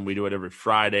SiriusXM. We do it every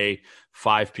Friday,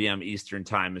 5 p.m. Eastern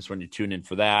time is when you tune in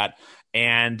for that.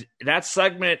 And that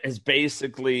segment has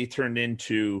basically turned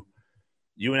into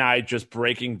you and I just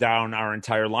breaking down our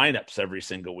entire lineups every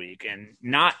single week, and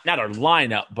not our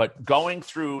lineup, but going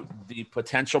through the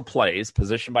potential plays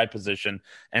position by position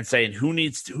and saying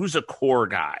who's a core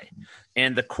guy.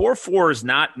 And the Core 4 is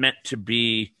not meant to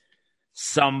be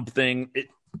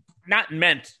not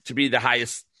meant to be the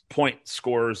highest point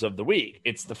scorers of the week.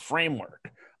 It's the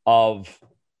framework of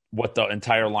what the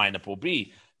entire lineup will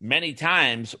be. Many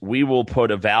times we will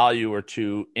put a value or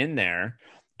two in there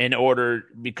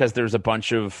because there's a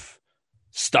bunch of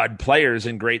stud players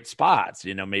in great spots.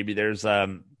 Maybe there's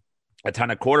a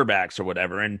ton of quarterbacks or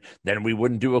whatever, and then we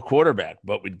wouldn't do a quarterback,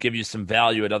 but we'd give you some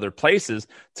value at other places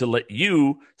to let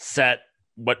you set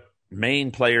what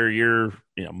main player you're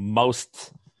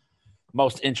most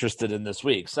interested in this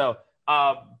week. So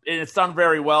and it's done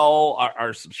very well.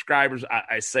 Our subscribers,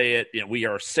 I say it, we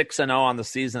are 6-0 on the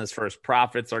season as far as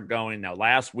profits are going. Now,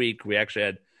 last week we actually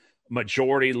had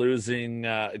majority losing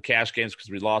cash games because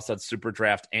we lost that Super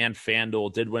Draft, and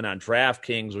FanDuel did win on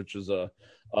DraftKings, which is a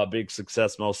big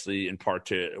success, mostly in part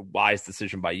to a wise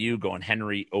decision by you going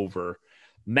Henry over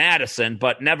Madison.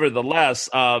 But nevertheless,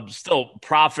 still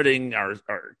profiting. Our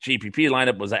GPP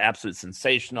lineup was absolutely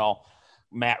sensational.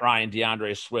 Matt Ryan,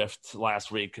 DeAndre Swift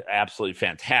last week, absolutely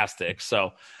fantastic.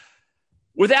 So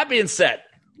with that being said,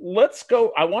 let's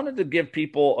go. I wanted to give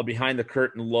people a behind the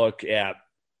curtain look at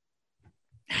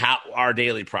how our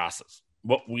daily process,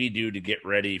 what we do to get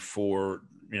ready for,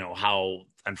 how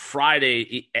on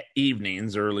Friday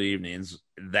evenings, early evenings,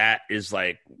 that is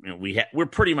like, we're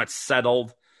pretty much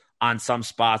settled on some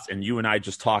spots, and you and I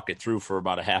just talk it through for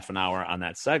about a half an hour on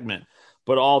that segment,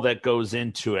 but all that goes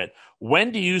into it.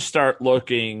 When do you start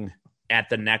looking at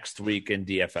the next week in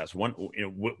DFS?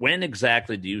 When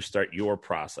exactly do you start your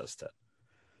process, Ted?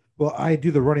 Well, I do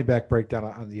the running back breakdown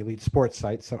on the Elite Sports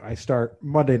site. So I start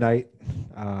Monday night.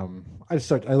 I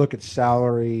look at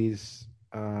salaries,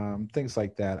 things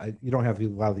like that. You don't have a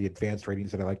lot of the advanced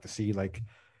ratings that I like to see, like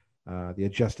the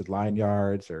adjusted line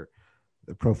yards or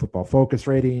the Pro Football Focus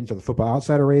ratings or the Football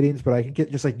Outsider ratings. But I can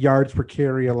get just like yards per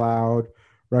carry allowed,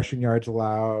 rushing yards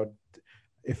allowed.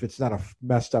 If it's not a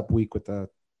messed up week with the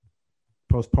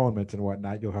postponements and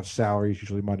whatnot, you'll have salaries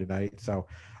usually Monday night. So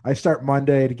I start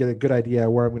Monday to get a good idea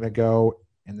where I'm going to go,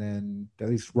 and then at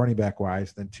least running back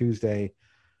wise. Then Tuesday,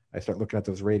 I start looking at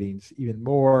those ratings even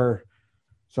more.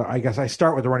 So I guess I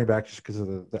start with the running back just because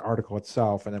of the article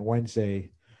itself, and then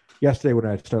yesterday when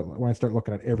I start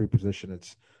looking at every position,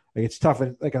 it's tough.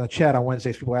 And like on the chat on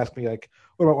Wednesdays, people ask me like,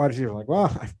 "What about wide receiver?" I'm like, well,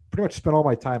 I've pretty much spent all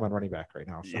my time on running back right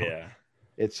now. So yeah,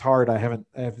 it's hard.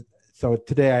 So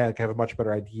today I have a much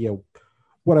better idea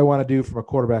what I want to do from a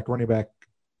quarterback, running back,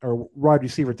 or wide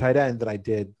receiver, tight end than I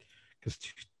did, because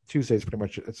Tuesday's pretty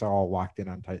much it's all locked in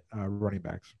on running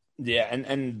backs. Yeah,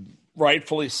 and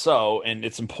rightfully so. And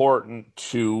it's important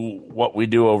to what we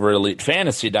do over at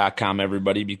EliteFantasy.com,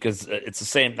 everybody, because it's the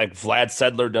same. Like Vlad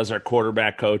Sedler does our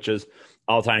quarterback coaches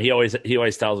all the time. He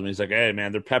always tells me, he's like, hey,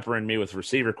 man, they're peppering me with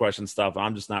receiver question stuff.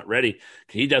 I'm just not ready.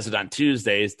 He does it on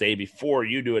Tuesdays, day before.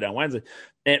 You do it on Wednesday.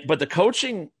 But the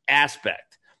coaching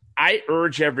aspect, I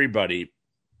urge everybody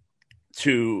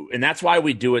to, and that's why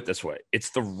we do it this way. It's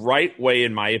the right way,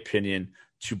 in my opinion,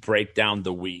 to break down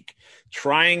the week.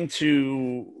 Trying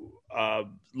to, a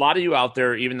lot of you out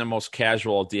there, even the most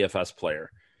casual DFS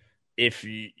player, if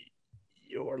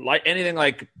you're like anything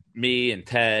like me and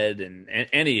Ted and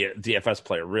any DFS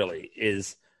player really,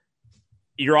 is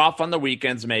you're off on the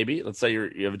weekends maybe. Let's say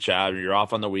you have a job, you're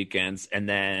off on the weekends, and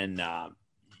then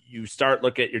you start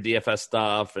looking at your DFS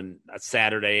stuff and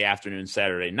Saturday afternoon,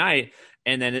 Saturday night,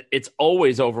 and then it's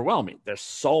always overwhelming. There's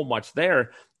so much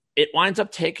there. It winds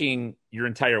up taking your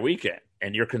entire weekend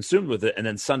and you're consumed with it. And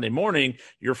then Sunday morning,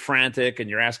 you're frantic and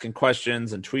you're asking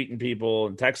questions and tweeting people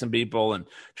and texting people and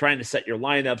trying to set your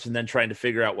lineups and then trying to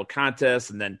figure out what contests.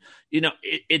 And then,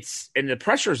 and the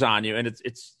pressure's on you and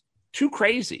it's too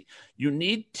crazy. You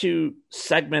need to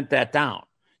segment that down.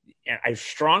 And I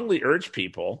strongly urge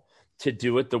people to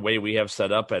do it the way we have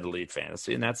set up at Elite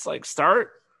Fantasy. And that's like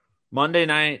start Monday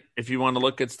night, if you want to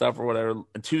look at stuff or whatever,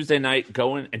 and Tuesday night,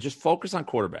 go in and just focus on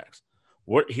quarterbacks.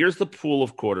 Here's the pool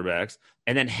of quarterbacks,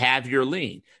 and then have your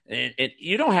lean. And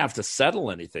you don't have to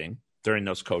settle anything during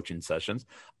those coaching sessions.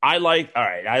 I like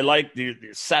the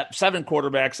 7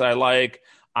 quarterbacks I like.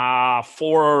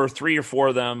 3 or 4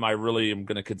 of them I really am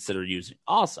going to consider using.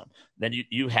 Awesome. Then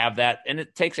you have that, and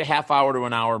it takes a half hour to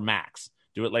an hour max.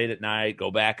 Do it late at night.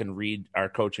 Go back and read our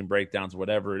coaching breakdowns,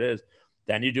 whatever it is.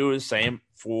 Then you do the same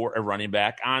for a running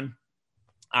back on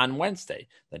Wednesday.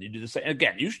 Then you do the same.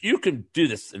 Again, you can do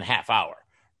this in a half hour.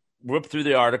 Whip through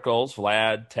the articles,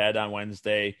 Vlad, Ted on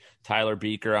Wednesday, Tyler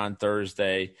Beaker on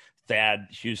Thursday, Thad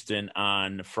Houston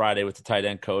on Friday with the tight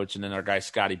end coach, and then our guy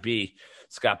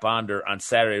Scott Bonder on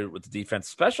Saturday with the defense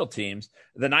special teams.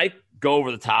 Then I go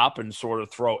over the top and sort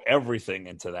of throw everything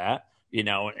into that,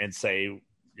 and say,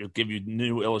 give you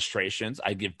new illustrations.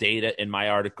 I give data in my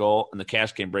article and the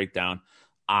cash game breakdown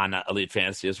on Elite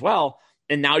Fantasy as well.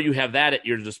 And now you have that at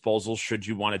your disposal should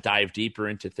you want to dive deeper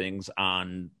into things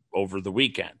over the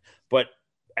weekend. But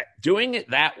doing it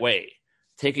that way,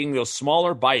 taking those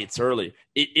smaller bites early,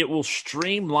 it will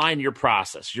streamline your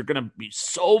process. You're going to be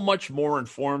so much more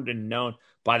informed and known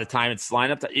by the time it's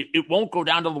lined up. It won't go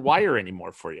down to the wire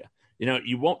anymore for you.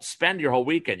 You won't spend your whole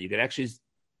weekend. You could actually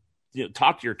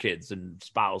talk to your kids and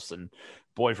spouse and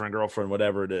boyfriend, girlfriend,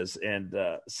 whatever it is. And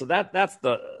so that's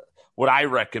what I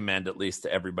recommend, at least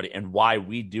to everybody, and why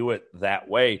we do it that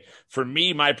way. For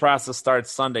me, my process starts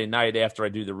Sunday night after I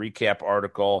do the recap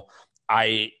article.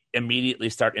 I immediately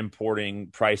start importing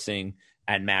pricing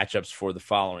and matchups for the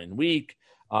following week.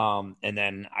 And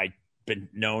then I've been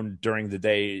known during the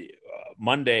day,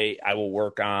 Monday, I will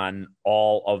work on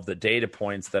all of the data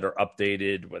points that are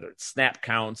updated, whether it's snap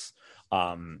counts,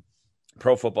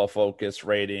 Pro Football Focus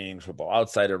ratings, Football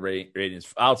Outsider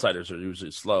ratings. Outsiders are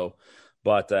usually slow,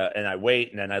 but and I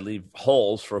wait and then I leave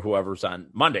holes for whoever's on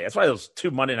Monday. That's why those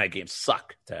 2 Monday night games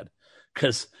suck, Ted,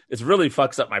 because it really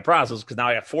fucks up my process. Because now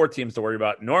I have 4 teams to worry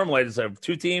about. Normally I just have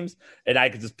 2 teams and I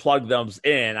can just plug those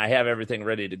in. I have everything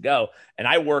ready to go, and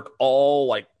I work all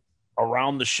like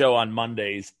around the show on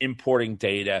Mondays, importing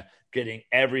data, getting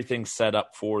everything set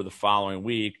up for the following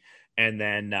week. And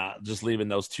then just leaving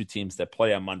those 2 teams that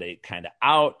play on Monday kind of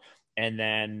out. And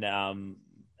then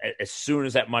as soon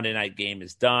as that Monday night game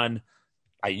is done,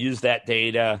 I use that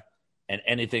data and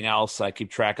anything else. I keep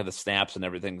track of the snaps and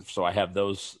everything. So I have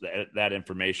that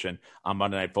information on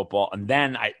Monday Night Football. And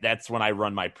then that's when I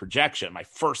run my projection, my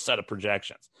first set of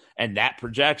projections. And that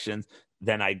projections,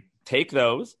 then I take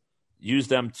those, use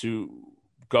them to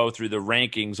go through the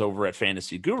rankings over at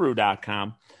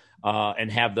fantasyguru.com.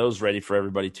 And have those ready for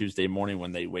everybody Tuesday morning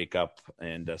when they wake up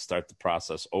and start the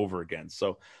process over again.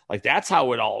 So like that's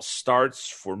how it all starts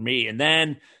for me. And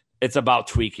then it's about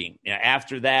tweaking.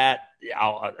 After that,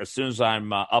 as soon as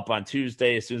I'm up on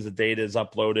Tuesday, as soon as the data is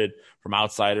uploaded from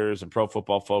Outsiders and Pro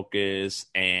Football Focus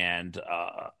and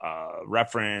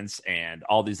Reference and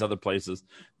all these other places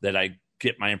that I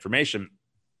get my information,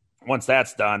 once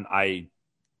that's done, I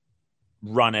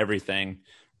run everything,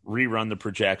 rerun the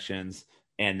projections,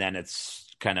 and then it's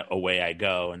kind of away I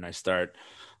go, and I start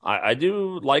I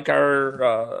do like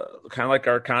our kind of like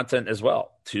our content as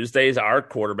well. Tuesdays are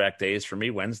quarterback days for me.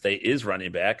 Wednesday is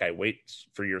running back. I wait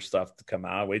for your stuff to come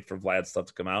out. I wait for Vlad's stuff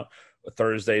to come out.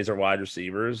 Thursdays are wide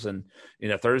receivers, and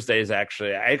Thursdays I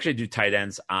actually do tight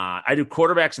ends. I do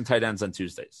quarterbacks and tight ends on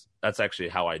Tuesdays. That's actually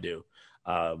how I do.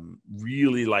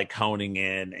 Really like honing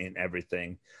in and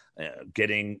everything,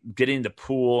 getting the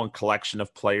pool and collection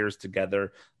of players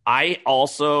together. I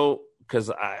also, because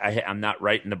I'm not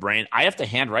right in the brain, I have to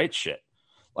handwrite shit.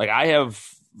 Like I have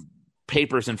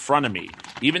papers in front of me,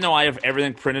 even though I have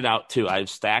everything printed out too. I have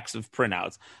stacks of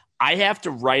printouts. I have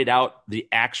to write out the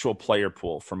actual player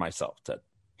pool for myself, to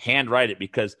handwrite it,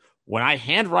 because when I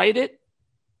handwrite it,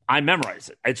 I memorize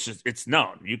it. It's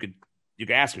known. You could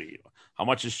ask me, how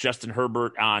much is Justin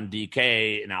Herbert on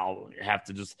DK? And I'll have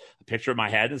to just a picture of my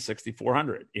head and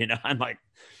 6,400. I'm like,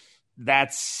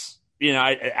 that's,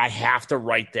 I have to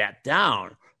write that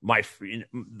down.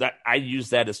 That I use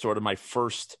that as sort of my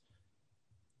first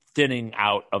thinning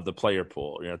out of the player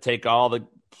pool. Take all the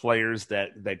players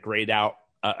that grade out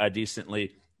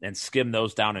decently and skim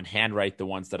those down and handwrite the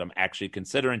ones that I'm actually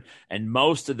considering. And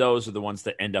most of those are the ones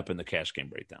that end up in the cash game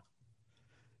breakdown.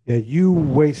 Yeah, you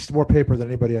waste more paper than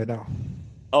anybody I know.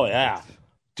 Oh yeah,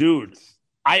 dude.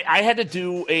 I had to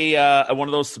do a one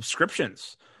of those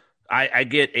subscriptions. I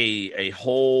get a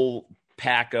whole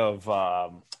pack of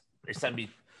they send me,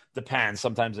 depends.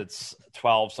 Sometimes it's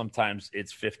 12, sometimes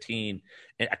it's 15.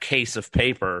 A case of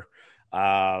paper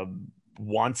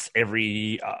once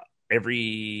every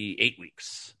 8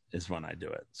 weeks is when I do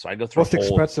it. So I go through. Most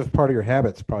expensive part of your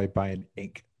habit is probably buying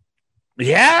ink.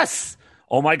 Yes.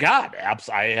 Oh my God.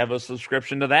 I have a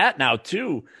subscription to that now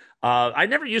too. I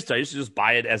never used to. I used to just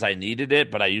buy it as I needed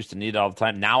it, but I used to need it all the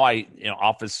time. Now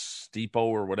Office Depot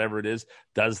or whatever it is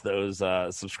does those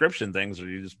subscription things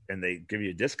where and they give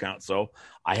you a discount. So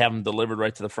I have them delivered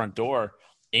right to the front door.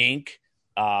 Ink,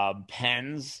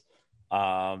 pens,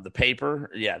 the paper.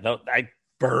 Yeah, I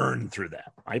burn through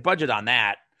that. I budget on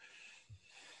that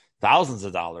thousands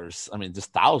of dollars. I mean,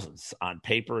 just thousands on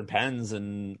paper and pens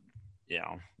and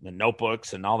the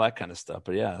notebooks and all that kind of stuff.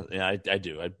 But yeah, I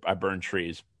do. I burn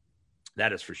trees.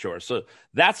 That is for sure. So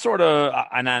that's sort of,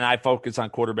 and then I focus on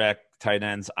quarterback, tight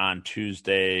ends on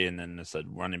Tuesday, and then I said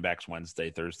running backs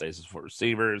Wednesday, Thursdays is for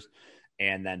receivers,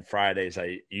 and then Fridays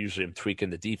I usually am tweaking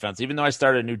the defense. Even though I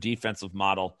started a new defensive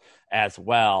model as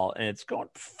well, and it's going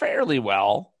fairly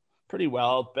well, pretty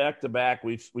well. Back to back,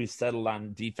 we've settled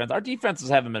on defense. Our defenses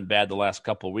haven't been bad the last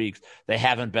couple of weeks. They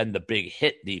haven't been the big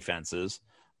hit defenses,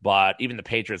 but even the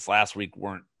Patriots last week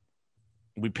weren't.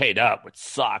 We paid up, which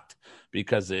sucked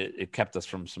because it kept us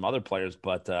from some other players,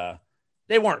 but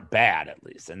they weren't bad at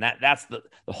least. And that's the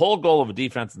whole goal of a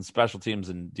defense and special teams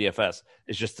and DFS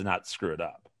is just to not screw it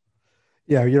up.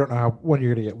 Yeah, you don't know when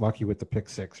you're going to get lucky with the pick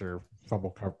six or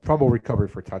fumble recovery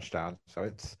for a touchdown. So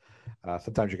it's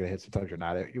sometimes you're going to hit, sometimes you're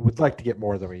not. You would like to get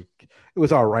more than it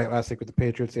was all right last week with the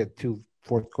Patriots. They had 2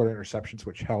 fourth quarter interceptions,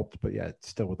 which helped, but yeah,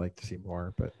 still would like to see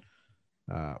more. But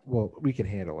we can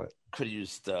handle it. Could have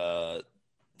used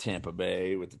Tampa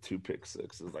Bay with the 2 pick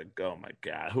sixes. Like, oh my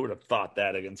God, who would have thought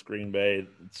that against Green Bay?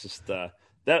 It's just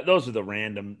those are the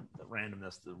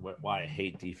randomness to why I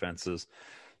hate defenses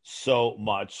so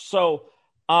much. So,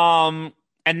 and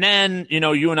then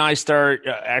you and I start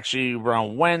actually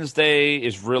around Wednesday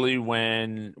is really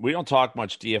when we don't talk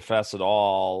much DFS at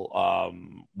all.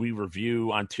 We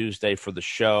review on Tuesday for the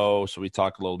show, so we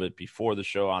talk a little bit before the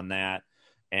show on that,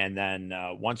 and then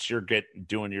once you're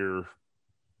doing your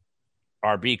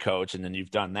RB coach, and then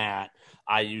you've done that,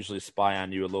 I usually spy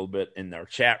on you a little bit in their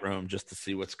chat room just to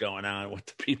see what's going on, what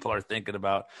the people are thinking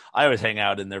about. I always hang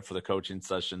out in there for the coaching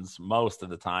sessions most of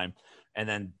the time, and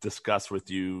then discuss with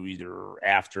you either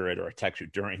after it or I text you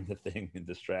during the thing and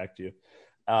distract you.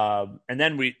 And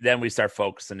then we start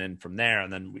focusing in from there,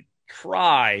 and then we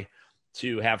try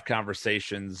to have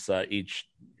conversations each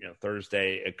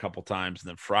Thursday a couple times, and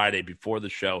then Friday before the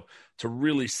show to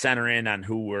really center in on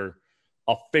who we're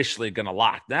officially going to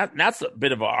lock. That's a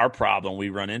bit of our problem we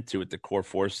run into with the Core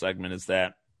 4 segment, is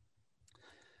that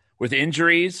with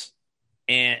injuries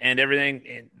and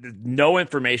everything, no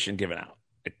information given out.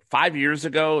 Like 5 years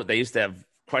ago, they used to have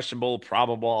questionable,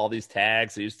 probable, all these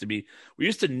tags. We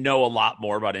used to know a lot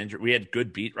more about injury. We had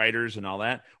good beat writers and all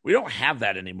that. We don't have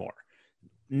that anymore.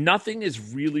 Nothing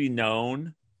is really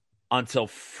known until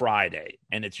Friday,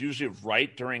 and it's usually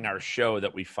right during our show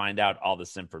that we find out all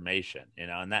this information,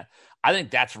 and that I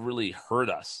think that's really hurt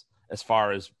us as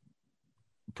far as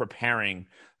preparing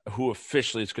who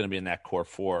officially is going to be in that Core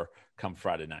 4 come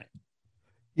Friday night.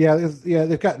 Yeah,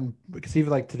 they've gotten because even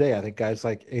like today, I think guys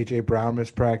like AJ Brown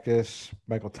missed practice,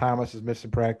 Michael Thomas is missing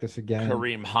practice again.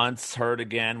 Kareem Hunt's hurt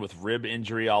again with rib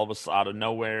injury all of a sudden out of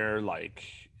nowhere.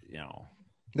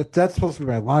 That's supposed to be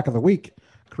my lock of the week.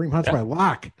 Kareem Hunt's Yeah, my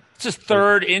lock. it's his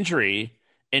third injury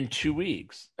in 2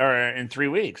 weeks or in 3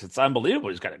 weeks. It's unbelievable.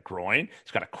 He's got a groin,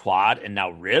 he's got a quad, and now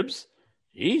ribs.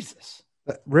 Jesus.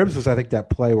 Ribs was, I think, that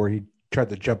play where he tried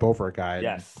to jump over a guy.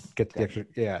 Yes. And get the extra.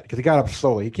 Yeah, because he got up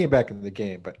slowly. He came back into the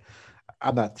game, but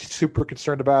I'm not super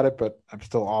concerned about it. But I'm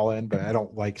still all in. But I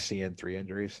don't like seeing 3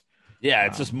 injuries. Yeah,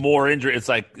 it's just more injury. It's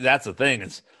like that's the thing.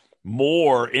 It's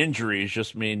more injuries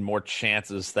just mean more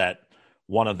chances that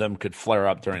one of them could flare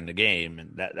up during the game,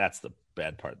 and that's the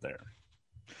bad part there.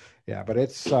 Yeah, but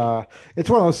it's one of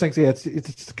those things. Yeah,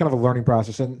 it's kind of a learning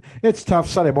process, and it's tough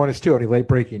Sunday mornings too. Any late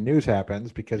breaking news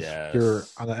happens because you're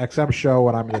on the XM show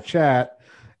and I'm in the chat,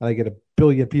 and I get a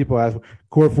billion people ask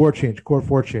Core 4 change, Core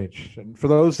 4 change. And for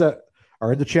those that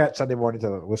are in the chat Sunday mornings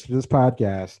that listen to this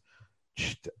podcast,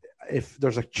 if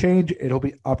there's a change, it'll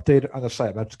be updated on the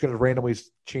site. I'm just going to randomly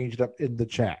change it up in the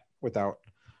chat without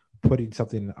putting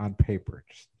something on paper.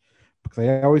 Just because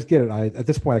I always get it. At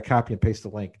this point, I copy and paste the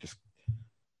link. Just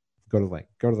go to the link.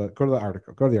 Go to the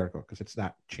article. Go to the article because it's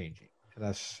not changing. And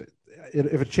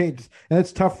if it changes, and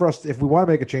it's tough for us if we want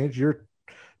to make a change.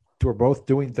 We're both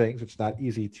doing things. It's not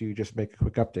easy to just make a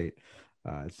quick update.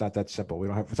 It's not that simple. We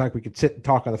don't have. It's like we could sit and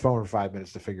talk on the phone for 5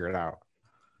 minutes to figure it out.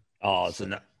 Oh,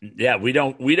 we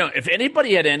don't. If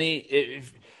anybody had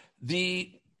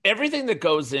everything that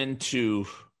goes into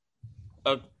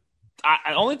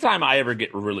only time I ever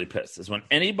get really pissed is when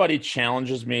anybody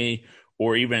challenges me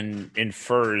or even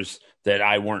infers that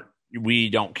we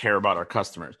don't care about our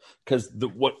customers, because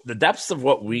the depths of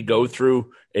what we go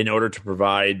through in order to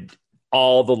provide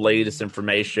all the latest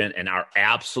information and our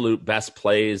absolute best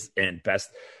plays and best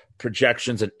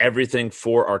projections and everything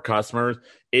for our customers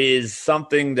is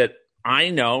something that I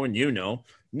know and you know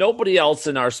nobody else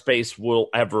in our space will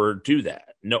ever do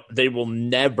that. No, they will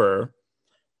never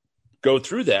go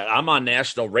through that. I'm on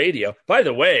national radio. By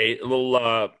the way, a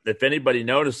little if anybody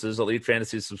notices, Elite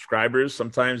Fantasy subscribers,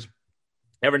 sometimes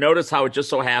ever notice how it just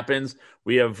so happens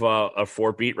we have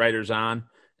 4 beat writers on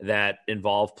that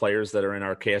involve players that are in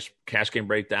our cash game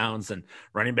breakdowns and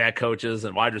running back coaches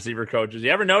and wide receiver coaches. You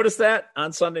ever notice that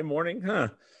on Sunday morning?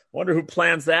 Wonder who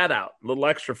plans that out. A little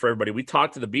extra for everybody. We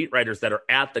talk to the beat writers that are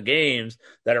at the games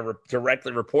that are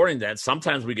directly reporting that.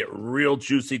 Sometimes we get real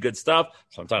juicy, good stuff.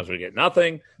 Sometimes we get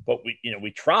nothing, but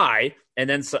we try. And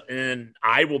then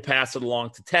I will pass it along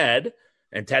to Ted,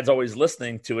 and Ted's always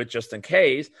listening to it just in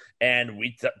case. And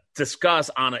we discuss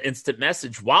on an instant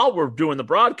message while we're doing the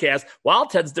broadcast, while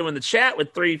Ted's doing the chat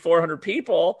with 300-400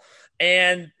 people.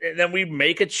 And then we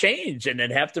make a change and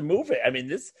then have to move it. I mean,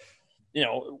 this,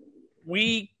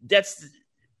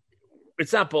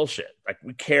 it's not bullshit. Like,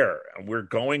 we care, and we're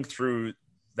going through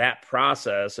that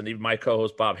process. And even my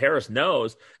co-host Bob Harris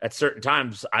knows at certain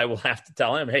times I will have to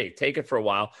tell him, hey, take it for a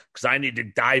while, because I need to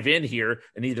dive in here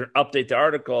and either update the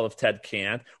article if Ted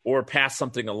can't, or pass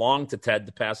something along to Ted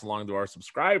to pass along to our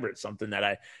subscribers, something that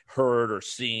I heard or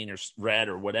seen or read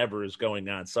or whatever is going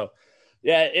on. So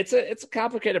yeah, it's a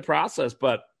complicated process,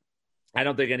 but I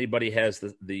don't think anybody has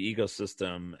the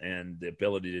ecosystem and the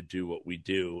ability to do what we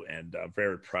do, and I'm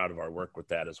very proud of our work with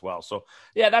that as well. So,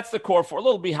 yeah, that's the Core 4. A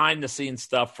little behind-the-scenes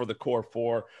stuff for the Core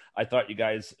 4 I thought you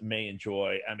guys may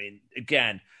enjoy. I mean,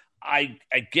 again, I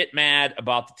get mad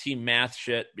about the team math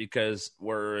shit because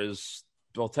whereas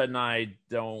Ted and I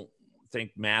don't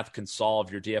think math can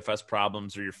solve your DFS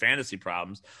problems or your fantasy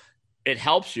problems, it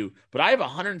helps you. But I have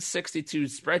 162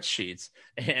 spreadsheets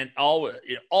and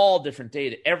all different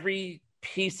data. Every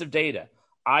piece of data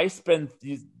I spend,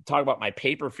 you talk about my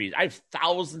paper fees, I have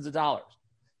thousands and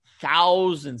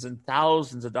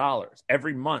thousands of dollars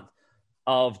every month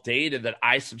of data that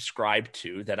I subscribe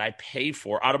to, that I pay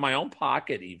for out of my own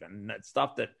pocket, even that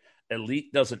stuff that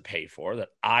Elite doesn't pay for, that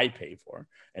I pay for,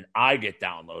 and I get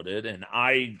downloaded and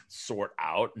I sort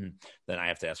out. And then I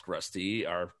have to ask Rusty,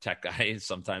 our tech guy,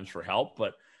 sometimes for help,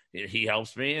 but he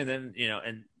helps me. And then,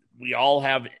 and we all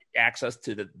have access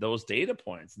to those data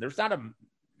points. There's not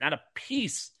a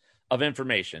piece of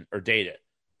information or data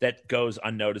that goes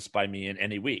unnoticed by me in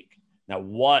any week. Now,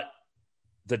 what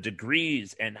the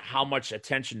degrees and how much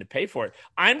attention to pay for it,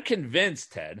 I'm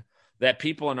convinced, Ted, that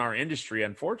people in our industry,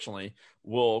 unfortunately,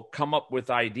 will come up with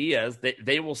ideas that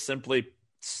they will simply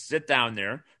sit down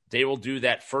there. They will do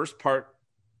that first part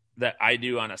that I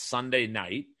do on a Sunday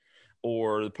night,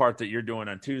 or the part that you're doing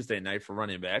on Tuesday night for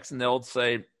running backs. And they'll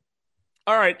say,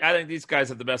 all right, I think these guys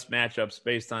have the best matchups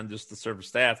based on just the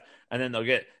service stats. And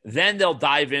then they'll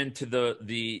dive into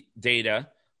the data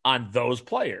on those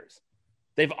players.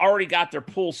 They've already got their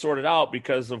pool sorted out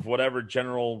because of whatever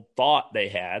general thought they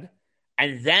had.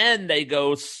 And then they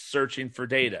go searching for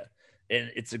data.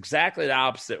 And it's exactly the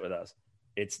opposite with us.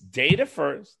 It's data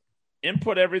first,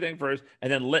 input everything first,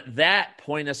 and then let that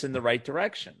point us in the right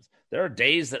directions. There are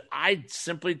days that I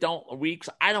simply weeks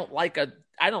I don't like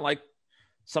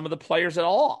some of the players at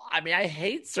all. I mean, I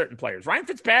hate certain players. Ryan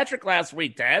Fitzpatrick last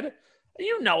week, Ted.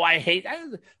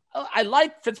 I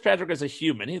like Fitzpatrick as a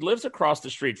human. He lives across the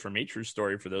street from me. True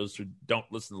story for those who don't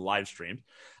listen to live streams.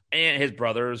 And his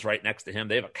brother is right next to him.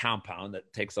 They have a compound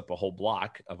that takes up a whole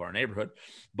block of our neighborhood.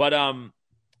 But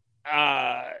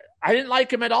I didn't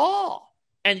like him at all.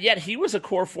 And yet he was a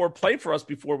core 4 play for us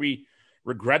before we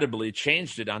regrettably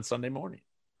changed it on Sunday morning.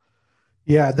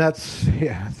 Yeah, that's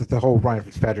the whole Ryan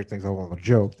Fitzpatrick thing's a whole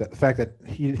joke. That the fact that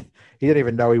he didn't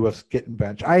even know he was getting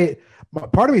benched.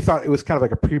 Part of me thought it was kind of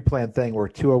like a pre-planned thing where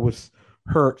Tua was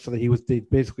hurt, so that they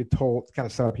basically kind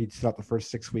of set up he'd sit out the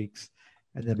first 6 weeks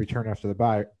and then return after the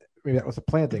bye. Maybe that was a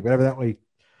planned thing, but evidently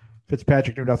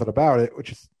Fitzpatrick knew nothing about it.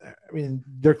 Which is, I mean,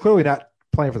 they're clearly not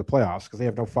playing for the playoffs because they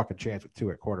have no fucking chance with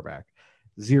Tua at quarterback.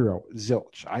 Zero,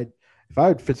 zilch. If I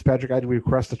had Fitzpatrick, I'd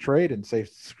request a trade and say,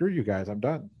 "Screw you guys, I'm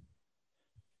done."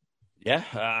 Yeah,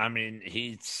 I mean,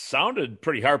 he sounded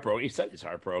pretty heartbroken. He said he's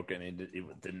heartbroken. He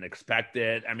didn't expect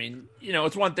it. I mean,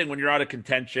 it's one thing when you're out of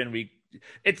contention.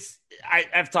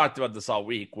 I've talked about this all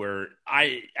week where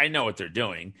I know what they're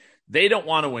doing. They don't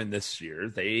want to win this year.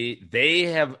 They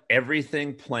have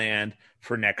everything planned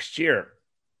for next year.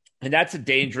 And that's a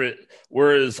dangerous,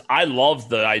 whereas I love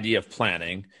the idea of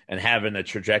planning and having a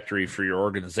trajectory for your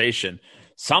organization.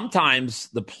 Sometimes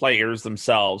the players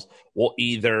themselves will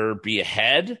either be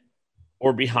ahead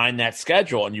or behind that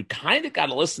schedule. And you kind of got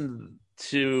to listen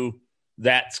to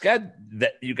that schedule,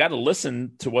 that you got to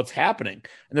listen to what's happening.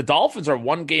 And the Dolphins are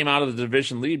 1 game out of the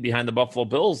division lead behind the Buffalo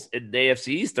Bills in the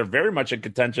AFC East. They're very much in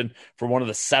contention for one of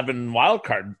the 7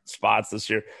 wildcard spots this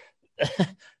year.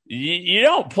 You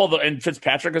don't pull and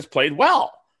Fitzpatrick has played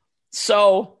well.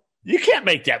 So you can't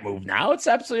make that move now. It's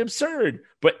absolutely absurd.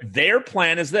 But their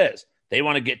plan is this. They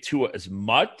want to get to it as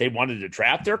much. They wanted to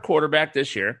draft their quarterback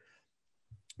this year,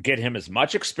 get him as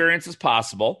much experience as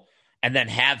possible, and then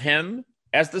have him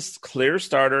as the clear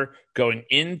starter going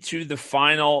into the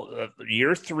final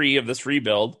year 3 of this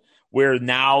rebuild, where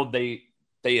now they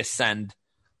ascend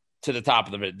to the top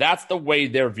of the mid. That's the way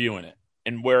they're viewing it.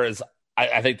 And whereas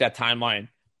I think that timeline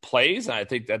plays, and I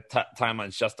think that timeline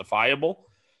is justifiable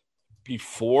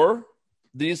before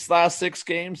these last 6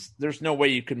 games, there's no way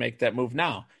you can make that move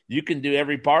now. You can do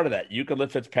every part of that. You can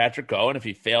let Fitzpatrick go, and if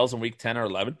he fails in week 10 or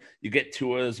 11, you get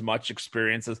to as much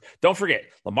experience as – don't forget,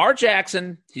 Lamar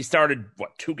Jackson, he started,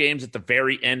 2 games at the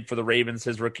very end for the Ravens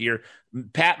his rookie year.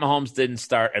 Pat Mahomes didn't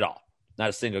start at all, not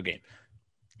a single game.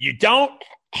 You don't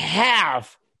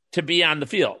have to be on the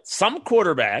field. Some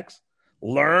quarterbacks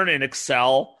learn and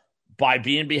excel by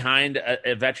being behind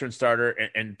a veteran starter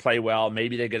and play well.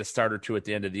 Maybe they get a start or 2 at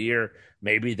the end of the year.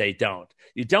 Maybe they don't.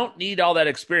 You don't need all that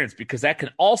experience because that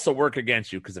can also work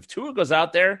against you. Because if Tua goes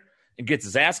out there and gets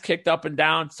his ass kicked up and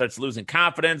down, starts losing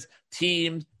confidence,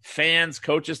 teams, fans,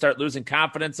 coaches start losing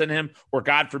confidence in him, or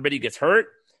God forbid he gets hurt,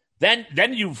 then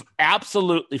you've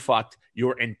absolutely fucked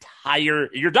you're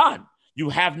done. You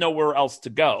have nowhere else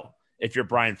to go if you're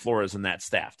Brian Flores and that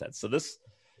staff. So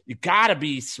you got to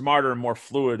be smarter and more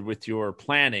fluid with your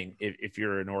planning if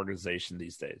you're an organization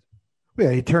these days.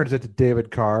 Yeah, he turns into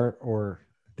David Carr or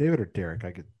Derek.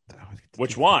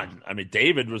 Which one? I mean,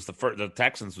 David was the first. The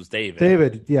Texans was David.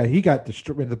 David, yeah, he got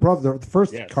destroyed. The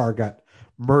first Carr got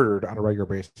murdered on a regular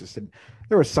basis, and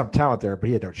there was some talent there, but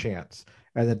he had no chance.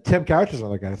 And then Tim Couch is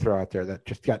another guy to throw out there that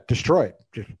just got destroyed.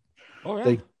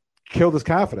 They killed his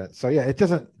confidence. So yeah, it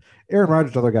doesn't. Aaron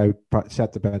Rodgers, another guy who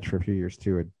sat the bench for a few years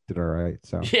too and did all right.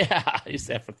 So yeah, he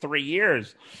sat for 3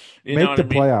 years. Make the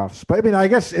playoffs, but I mean, I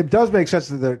guess it does make sense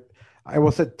that I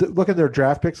will say look at their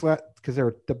draft picks because they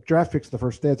were the draft picks.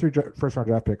 They had 3 first round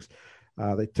draft picks.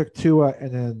 They took Tua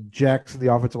and then Jackson,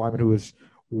 the offensive lineman,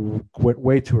 who went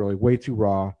way too early, way too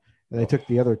raw. And they took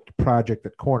the other project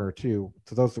at corner too.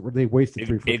 So they wasted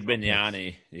 3 Big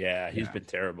Bignani. Yeah, he's been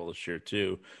terrible this year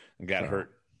too and got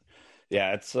hurt.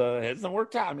 Yeah, it hasn't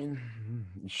worked out. I mean,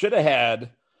 you should have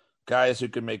had guys who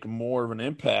could make more of an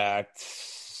impact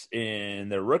in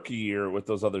their rookie year with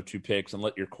those other 2 picks and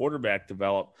let your quarterback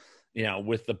develop,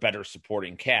 with the better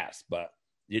supporting cast. But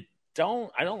I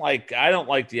don't like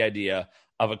the idea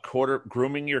of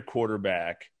grooming your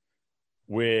quarterback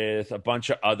with a bunch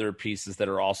of other pieces that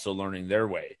are also learning their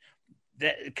way.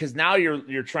 Because now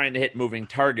you're trying to hit moving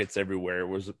targets everywhere.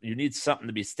 You need something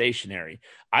to be stationary.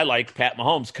 I like Pat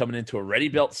Mahomes coming into a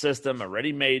ready-built system, a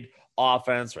ready-made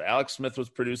offense where Alex Smith was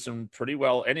producing pretty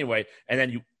well anyway, and then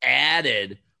you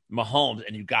added Mahomes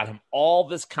and you got him all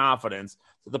this confidence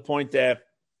to the point that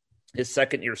his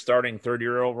second year starting, third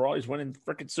year overall, he's winning the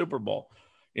freaking Super Bowl.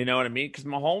 You know what I mean? Because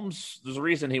Mahomes, there's a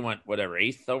reason he went,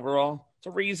 eighth overall? It's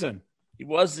a reason. He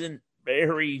wasn't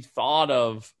very thought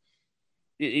of.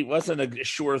 It wasn't a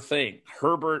sure thing.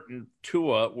 Herbert and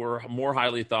Tua were more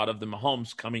highly thought of than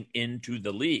Mahomes coming into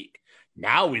the league.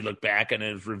 Now we look back and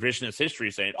it's revisionist history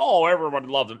saying, oh, everybody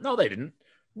loved him. No, they didn't.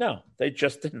 No, they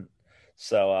just didn't.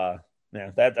 So,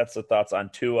 that's the thoughts on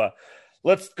Tua.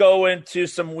 Let's go into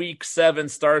some week 7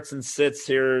 starts and sits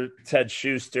here. Ted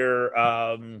Schuster.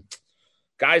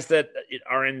 Guys that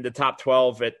are in the top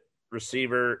 12 at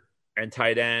receiver and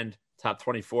tight end, top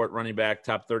 24 at running back,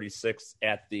 top 36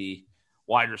 at the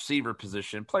wide receiver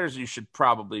position. Players you should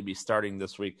probably be starting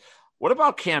this week. What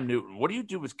about Cam Newton? What do you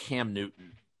do with Cam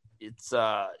Newton? It's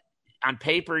on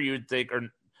paper you would think, or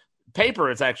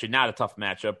paper it's actually not a tough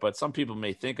matchup, but some people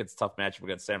may think it's a tough matchup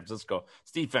against San Francisco.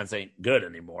 This defense ain't good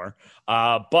anymore.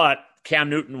 But Cam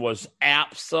Newton was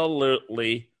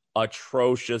absolutely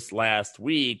atrocious last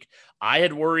week. I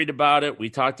had worried about it. We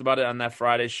talked about it on that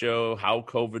Friday show, how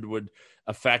COVID would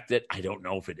affect it. I don't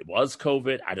know if it was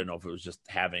COVID. I don't know if it was just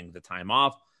having the time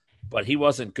off, but he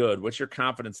wasn't good. What's your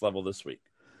confidence level this week?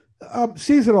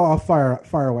 Season I'll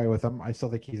fire away with him. I still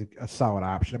think he's a solid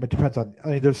option. I mean, it depends on. I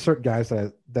mean, there's certain guys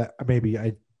that maybe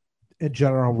I, in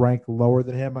general, rank lower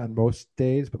than him on most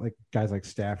days, but like guys like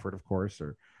Stafford, of course,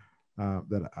 or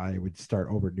that I would start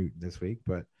over Newton this week.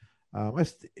 But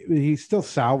he's still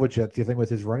salvage at the thing with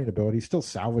his running ability. He's still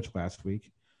salvaged last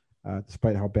week,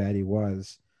 despite how bad he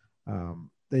was.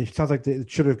 It sounds like they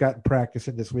should have gotten practice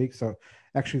in this week. So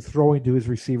actually throwing to his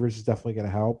receivers is definitely going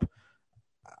to help.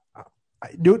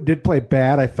 Newton did play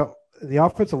bad. I felt the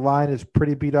offensive line is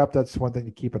pretty beat up. That's one thing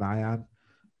to keep an eye on.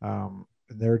 And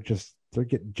they're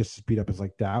getting just as beat up as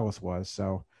like Dallas was.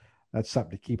 So that's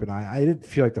something to keep an eye on. I didn't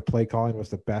feel like the play calling was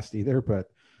the best either,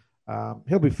 but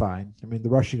he'll be fine. I mean, the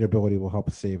rushing ability will help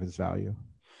save his value.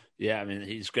 Yeah, I mean,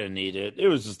 he's going to need it. It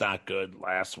was just not good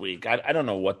last week. I don't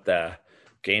know what the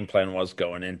game plan was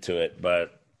going into it,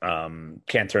 but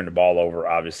can't turn the ball over,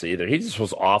 obviously, either. He just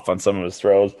was off on some of his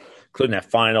throws, including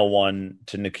that final one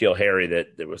to N'Keal Harry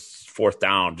that was fourth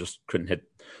down, just couldn't hit.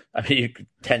 I mean,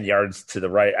 10 yards to the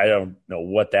right. I don't know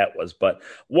what that was. But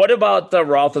what about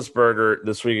Roethlisberger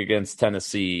this week against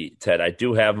Tennessee, Ted? I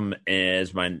do have him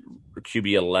as my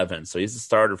QB 11, so he's a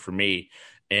starter for me.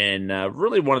 And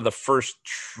really one of the first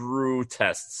true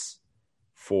tests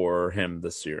for him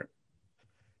this year.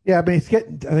 Yeah, I mean, I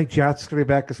think John's going to be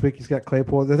back this week. He's got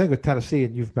Claypool. The thing with Tennessee,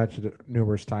 and you've mentioned it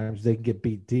numerous times, they can get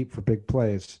beat deep for big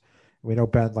plays. We know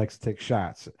Ben likes to take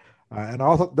shots. And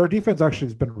also, their defense actually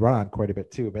has been run on quite a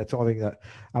bit, too. But that's the only thing that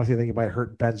honestly I think it might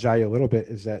hurt Ben's value a little bit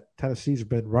is that Tennessee's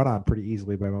been run on pretty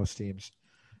easily by most teams.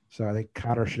 So I think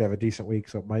Connor should have a decent week,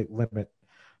 so it might limit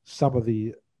some of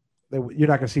the – you're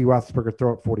not going to see Roethlisberger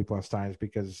throw it 40-plus times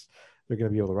because they're going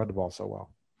to be able to run the ball so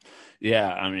well.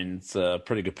 Yeah, I mean, it's a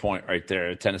pretty good point right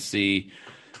there. Tennessee,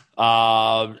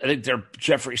 I think they're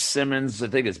Jeffrey Simmons, I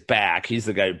think, is back. He's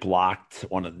the guy who blocked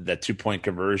one of the 2-point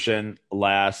conversion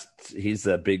last. He's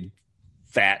a big,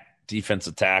 fat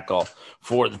defensive tackle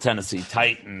for the Tennessee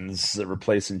Titans,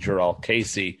 replacing Jarrell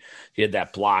Casey. He had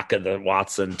that block of the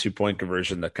Watson 2-point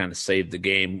conversion that kind of saved the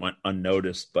game, went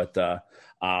unnoticed. But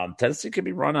Tennessee can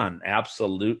be run on,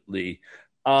 absolutely.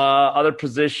 Other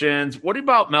positions. What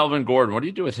about Melvin Gordon? What do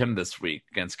you do with him this week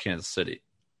against Kansas City?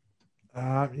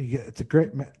 It's a great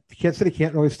 – Kansas City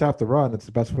can't really stop the run. It's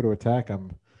the best way to attack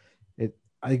him.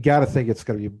 I got to think it's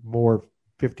going to be more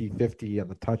 50-50 on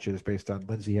the touches based on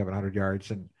Lindsey having 100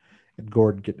 yards and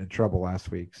Gordon getting in trouble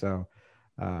last week. So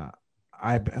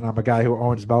I'm a guy who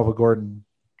owns Melvin Gordon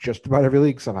just about every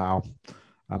league somehow.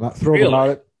 I'm not thrilled about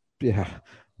it. Yeah,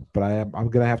 but I'm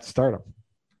going to have to start him.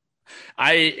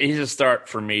 He's a start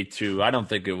for me too. I don't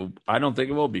think it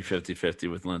will be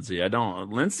 50-50 with Lindsey.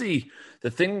 Lindsey,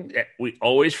 the thing that we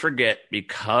always forget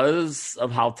because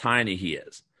of how tiny he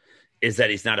is that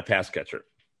he's not a pass catcher.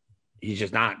 He's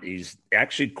just not. He's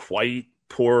actually quite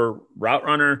poor route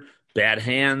runner, bad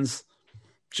hands,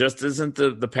 just isn't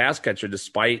the pass catcher,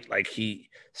 despite like he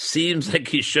seems like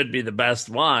he should be the best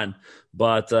one,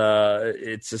 but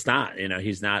it's just not,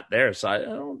 he's not there.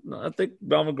 So I think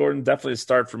Melvin Gordon definitely a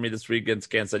start for me this week against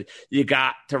Kansas City. You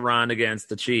got to run against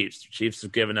the Chiefs. The Chiefs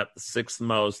have given up the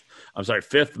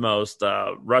fifth most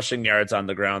rushing yards on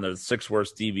the ground. They're the 6th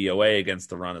worst DVOA against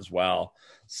the run as well.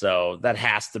 So that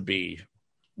has to be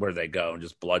where they go and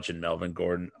just bludgeon Melvin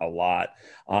Gordon a lot.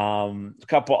 A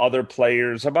couple other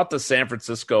players. How about the San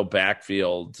Francisco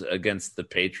backfield against the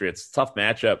Patriots? Tough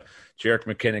matchup. Jerick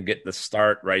McKinnon getting the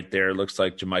start right there. Looks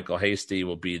like JaMychal Hasty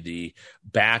will be the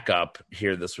backup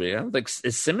here this week. I don't think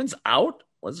is Simmons out.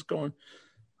 What's going?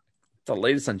 The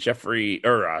latest on Jeffrey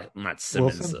or not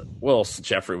Simmons,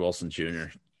 Jeffrey Wilson Jr.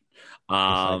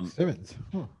 Simmons.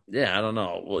 Yeah, I don't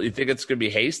know. Well, you think it's going to be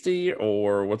Hasty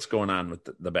or what's going on with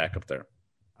the backup there?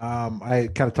 I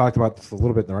kind of talked about this a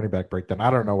little bit in the running back breakdown.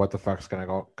 I don't know what the fuck's going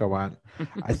to go on.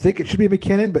 I think it should be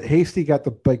McKinnon, but Hasty got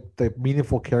the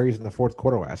meaningful carries in the fourth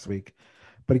quarter last week.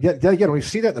 But again, we've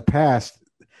seen that in the past.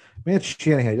 Man,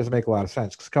 Shanahan, it doesn't make a lot of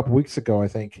sense because a couple weeks ago, I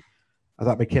thought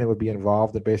McKinnon would be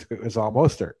involved, and basically it was all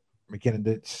Mostert. McKinnon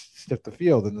didn't sniff the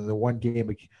field, and then the one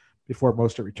game before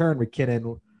Mostert returned,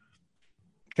 McKinnon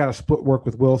got a split work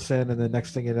with Wilson, and the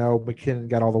next thing you know, McKinnon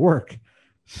got all the work.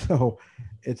 So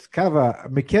it's kind of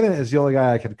McKinnon is the only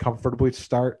guy I can comfortably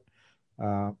start.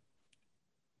 The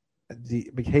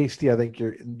Hasty, I think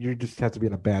you just have to be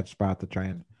in a bad spot to try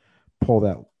and pull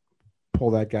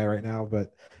that guy right now.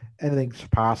 But anything's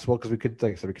possible because we could,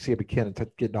 like I said, we could see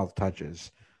McKinnon getting all the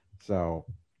touches. So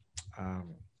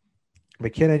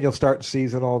McKinnon, you'll start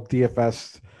seasonal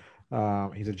DFS.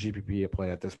 He's a GPP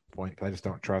play at this point because I just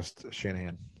don't trust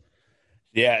Shanahan.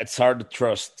 Yeah, it's hard to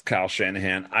trust Kyle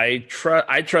Shanahan. I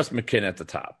trust McKinnon at the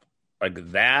top.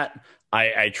 Like that,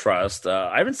 I trust.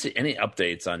 I haven't seen any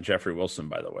updates on Jeffrey Wilson,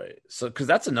 by the way. So, because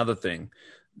that's another thing.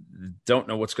 Don't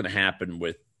know what's going to happen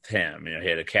with him. He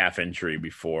had a calf injury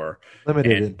before.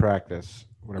 Limited in practice,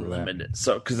 whatever limited.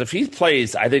 So, because if he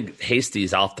plays, I think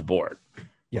Hasty's off the board.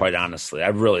 Yeah. Quite honestly, I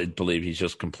really believe he's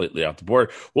just completely off the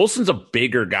board. Wilson's a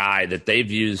bigger guy that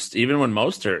they've used, even when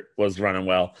Mostert was running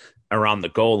well, around the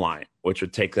goal line, which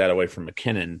would take that away from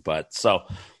McKinnon. But so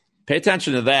pay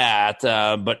attention to that.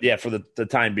 But yeah, for the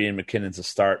time being, McKinnon's a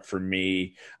start for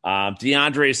me.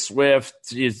 DeAndre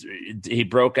Swift, he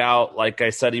broke out like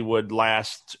I said he would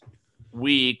last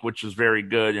week, which was very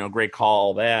good. Great call,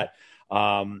 all that.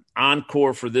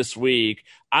 Encore for this week.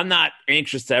 I'm not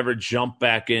anxious to ever jump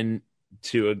back in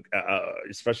to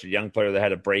especially a young player that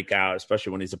had a breakout,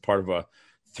 especially when he's a part of a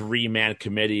 3-man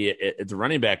committee at the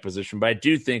running back position. But I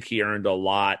do think he earned a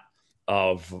lot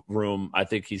of room. I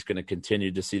think he's going to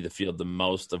continue to see the field the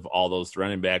most of all those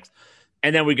running backs.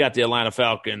 And then we got the Atlanta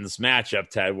Falcons matchup,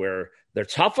 Ted, where they're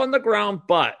tough on the ground,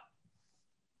 but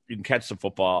you can catch the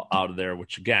football out of there,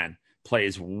 which again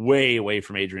plays way away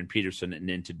from Adrian Peterson and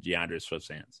into DeAndre Swift's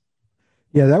hands.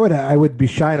 Yeah, I would be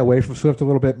shying away from Swift a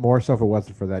little bit more so if it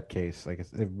wasn't for that case. Like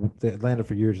the Atlanta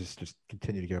for years has just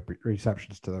continued to give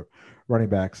receptions to the running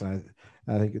backs, and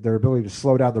I think their ability to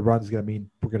slow down the run is going to mean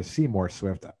we're going to see more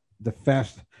Swift.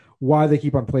 Why they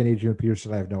keep on playing Adrian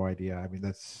Peterson, I have no idea. I mean,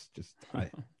 that's just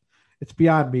it's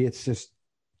beyond me. It's just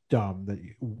dumb that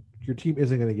your team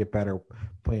isn't going to get better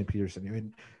playing Peterson. I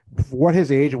mean, for what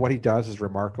his age and what he does is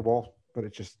remarkable, but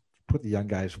it just put the young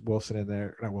guys, Wilson in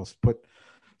there, not Wilson, put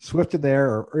Swift in there,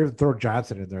 or even throw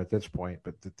Johnson in there at this point.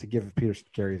 But to give Peterson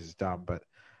carries is dumb. But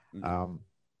and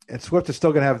Swift is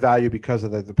still going to have value because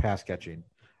of the pass catching.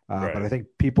 Right. But I think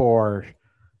people are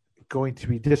going to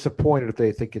be disappointed if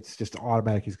they think it's just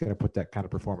automatic. He's going to put that kind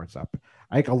of performance up.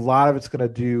 I think a lot of it's going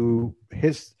to do.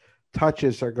 His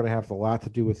touches are going to have a lot to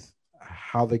do with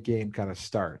how the game kind of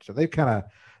starts. So they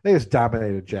just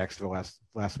dominated Jacksonville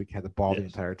last week. Had the ball the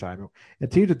entire time,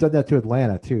 and teams have done that to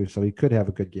Atlanta too. So he could have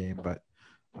a good game, but.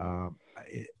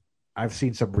 I've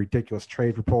seen some ridiculous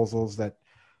trade proposals that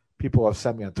people have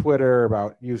sent me on Twitter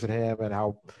about using him and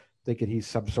how thinking he's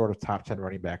some sort of top 10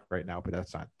 running back right now, but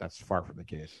that's far from the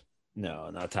case. No,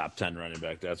 not top 10 running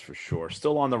back. That's for sure.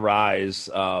 Still on the rise.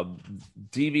 DVOA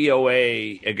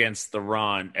against the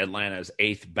run, Atlanta is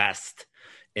 8th best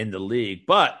in the league,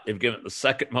 but they've given the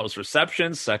second most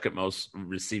receptions, second most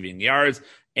receiving yards,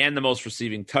 and the most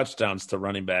receiving touchdowns to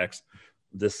running backs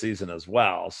this season as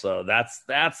well. So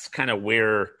that's kind of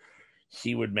where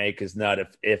he would make his nut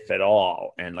if at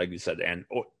all. And like you said,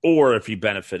 or if he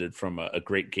benefited from a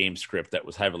great game script that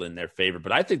was heavily in their favor.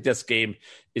 But I think this game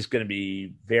is going to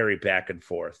be very back and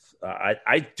forth.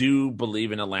 I do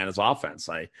believe in Atlanta's offense.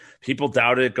 People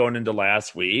doubted it going into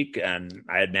last week, and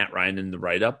I had Matt Ryan in the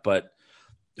write-up, but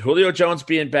Julio Jones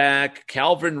being back,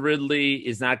 Calvin Ridley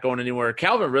is not going anywhere.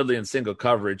 Calvin Ridley in single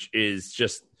coverage is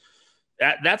just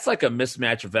that's like a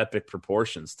mismatch of epic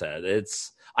proportions, Ted.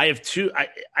 I have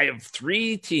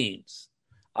 3 teams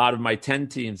out of my 10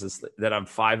 teams that I'm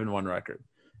 5-1 record,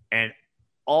 and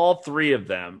all 3 of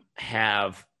them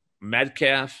have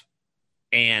Metcalf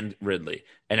and Ridley.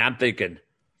 And I'm thinking,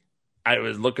 I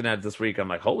was looking at it this week. I'm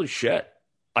like, holy shit!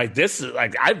 Like this is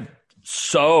like I'm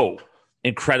so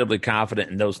incredibly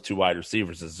confident in those two wide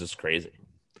receivers is just crazy.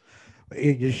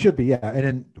 It should be, yeah. And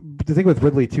then the thing with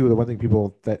Ridley too, the one thing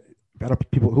people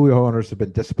Julio owners have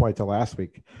been disappointed till last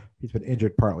week. He's been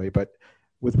injured partly, but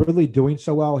with Ridley doing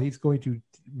so well, he's going to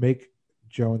make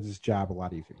Jones's job a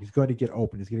lot easier. He's going to get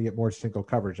open. He's going to get more single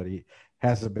coverage that he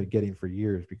hasn't been getting for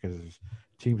years because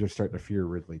teams are starting to fear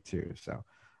Ridley too. So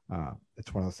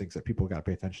it's one of those things that people got to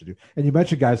pay attention to. And you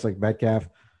mentioned guys like Metcalf.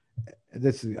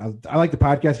 I like the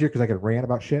podcast here because I can rant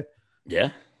about shit. Yeah.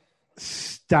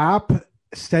 Stop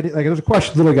steady. Like there's a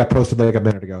question literally got posted like a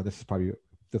minute ago. This is probably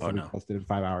posted in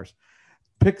 5 hours.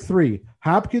 Pick 3: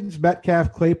 Hopkins,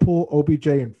 Metcalf, Claypool, OBJ,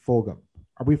 and Fulgham.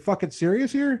 Are we fucking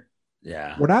serious here?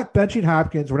 Yeah. We're not benching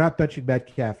Hopkins. We're not benching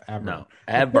Metcalf ever. No,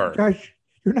 ever. Guys,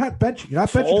 you're not benching. You're not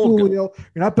benching Julio.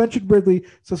 You're not benching Ridley.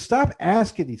 So stop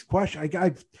asking these questions.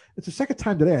 It's the second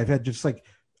time today I've had just like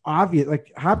obvious.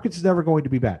 Like Hopkins is never going to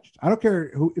be benched. I don't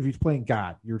care if he's playing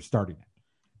God. You're starting it.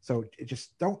 So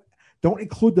just don't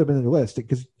include them in the list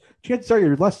because chances are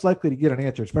you're less likely to get an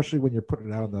answer, especially when you're putting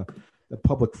it out on the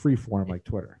public free form like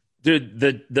Twitter.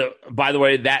 Dude, by the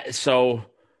way,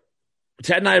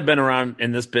 Ted and I have been around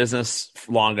in this business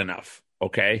long enough,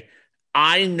 okay?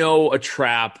 I know a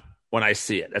trap when I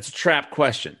see it. That's a trap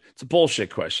question. It's a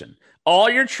bullshit question. All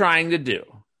you're trying to do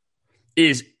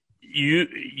is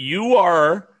you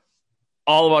are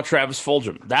all about Travis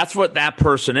Fulgham. That's what that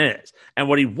person is. And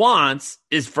what he wants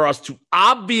is for us to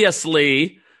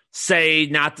obviously say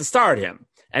not to start him.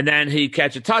 And then he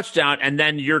catch a touchdown, and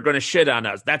then you're going to shit on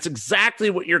us. That's exactly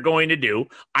what you're going to do.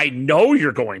 I know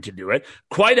you're going to do it.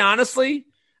 Quite honestly,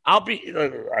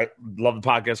 I love the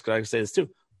podcast because I can say this too.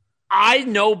 I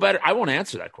know better. I won't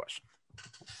answer that question.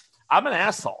 I'm an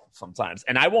asshole sometimes,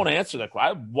 and I won't answer that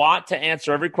question. I want to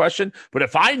answer every question, but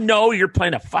if I know you're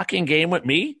playing a fucking game with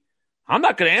me, I'm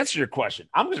not going to answer your question.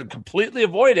 I'm going to completely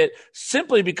avoid it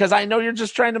simply because I know you're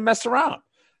just trying to mess around.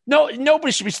 No,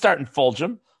 nobody should be starting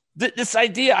Fulgham. This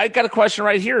idea, I got a question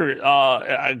right here.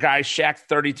 A guy,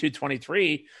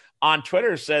 Shaq3223 on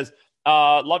Twitter says,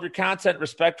 love your content,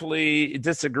 respectfully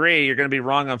disagree. You're going to be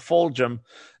wrong on Fulgham.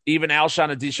 Even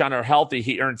Alshon and Deshaun are healthy.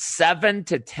 He earned 7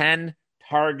 to 10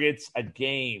 targets a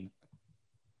game.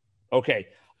 Okay,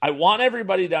 I want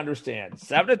everybody to understand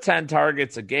 7 to 10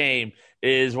 targets a game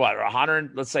is what,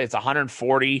 100, let's say it's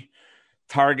 140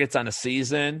 targets on a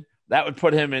season. That would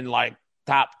put him in like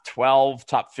top 12,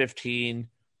 top 15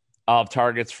 of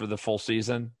targets for the full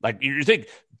season. Like you think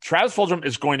Travis Fulgham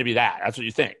is going to be that. That's what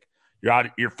you think.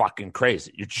 You're fucking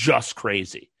crazy. You're just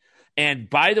crazy. And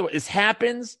by the way, this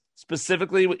happens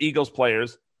specifically with Eagles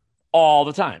players all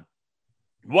the time.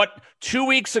 2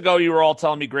 weeks ago, you were all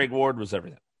telling me Greg Ward was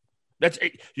everything.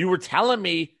 You were telling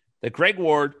me that Greg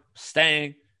Ward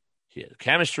staying, he had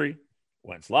chemistry,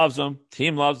 Wentz loves him,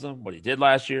 team loves him, what he did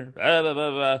last year, blah, blah,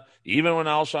 blah, blah. Even when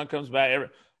Alshon comes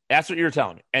back, that's what you were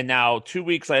telling me. And now 2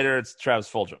 weeks later, it's Travis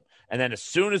Fulgham. And then as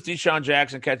soon as Deshaun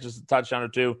Jackson catches a touchdown or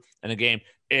two in a game,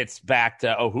 it's back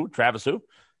to, who? Travis who?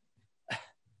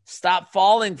 Stop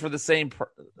falling for the same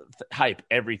hype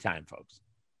every time, folks.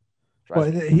 Well,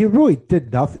 he really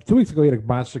did nothing. 2 weeks ago, he had a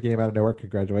monster game out of nowhere.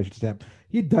 Congratulations to him.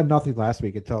 He'd done nothing last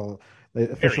week until the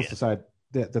officials decided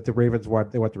that the Ravens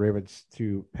want the Ravens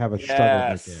to have a struggle in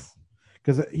that game.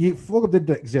 Because Fulgham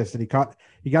didn't exist, and he got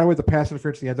away with the pass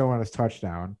interference in the end zone on his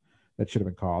touchdown that should have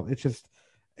been called. It's just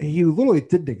he literally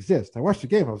didn't exist. I watched the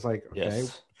game. I was like, okay,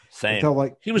 yes, same.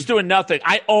 He was doing nothing.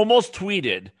 I almost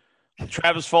tweeted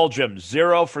Travis Fulgham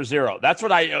 0 for 0. That's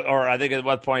what I think at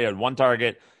one point he had 1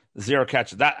 target, 0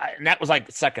 catches. And that was like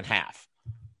the second half.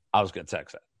 I was going to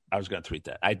text that. I was going to tweet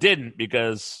that. I didn't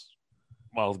because,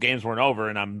 well, the games weren't over,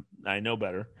 and I know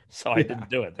better, so I didn't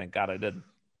do it. Thank God I didn't.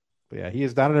 But yeah, he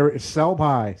is down sell him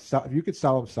high. If you could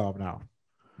sell him now.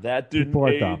 That didn't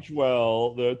age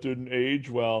well. That didn't age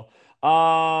well.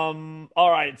 All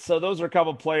right, so those are a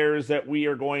couple players that we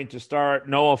are going to start.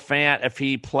 Noah Fant, if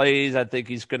he plays, I think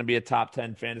he's going to be a top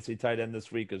 10 fantasy tight end this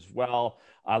week as well.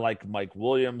 I like Mike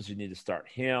Williams. You need to start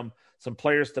him. Some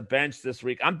players to bench this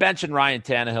week. I'm benching Ryan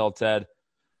Tannehill, Ted.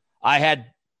 I had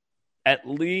at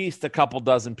least a couple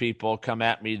dozen people come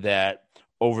at me that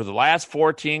over the last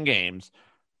 14 games,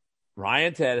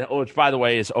 Ryan Tannehill, which by the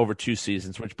way is over 2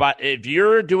 seasons, if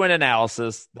you're doing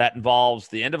analysis that involves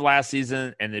the end of last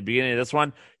season and the beginning of this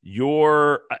one,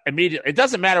 you're immediately, it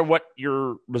doesn't matter what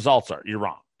your results are. You're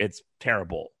wrong. It's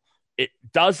terrible. It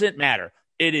doesn't matter.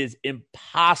 It is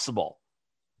impossible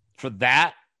for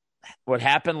that, what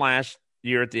happened last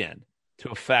year at the end, to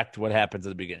affect what happens at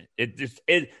the beginning.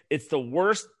 It's the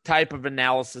worst type of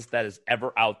analysis that is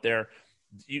ever out there.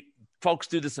 Folks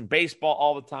do this in baseball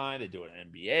all the time. They do it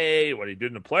in NBA. What do you do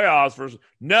in the playoffs?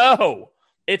 No.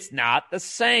 It's not the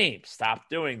same. Stop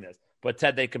doing this. But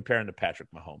Ted, they compare him to Patrick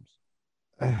Mahomes.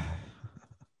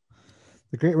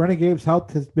 The great running games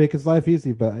helped make his life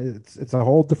easy, but it's a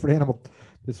whole different animal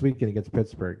this weekend against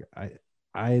Pittsburgh.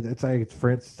 For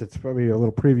instance, it's probably a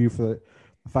little preview for the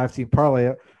 5-team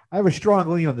parlay. I have a strong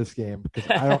lean on this game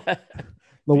because I don't.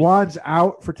 Lewan's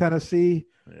out for Tennessee.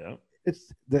 Yeah,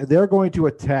 they're going to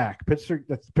attack.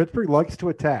 Pittsburgh likes to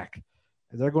attack,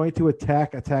 and they're going to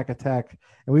attack.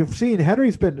 And we've seen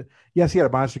Henry's been. Yes, he had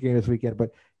a monster game this weekend,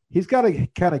 but he's got to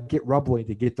kind of get rumbling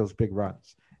to get those big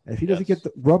runs. And if he doesn't get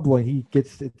the rumbling, he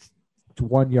gets it's to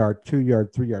 1 yard, 2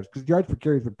 yard, 3 yards because yards per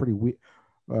carry has been pretty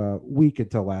weak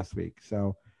until last week.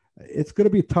 So it's going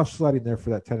to be tough sledding there for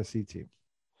that Tennessee team.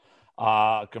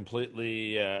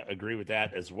 Completely agree with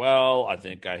that as well. I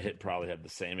think I probably have the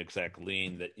same exact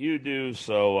lean that you do.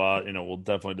 So, we'll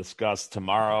definitely discuss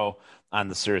tomorrow on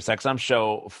the SiriusXM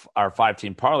show, our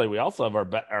 5-team parlay. We also have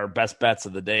our best bets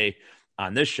of the day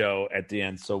on this show at the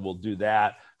end. So we'll do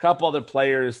that. A couple other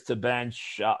players to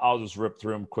bench. I'll just rip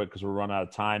through them quick because we're running out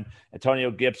of time.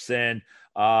 Antonio Gibson,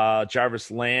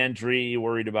 Jarvis Landry,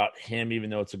 worried about him,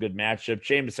 even though it's a good matchup.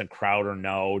 Jamison Crowder,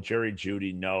 no. Jerry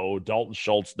Jeudy, no. Dalton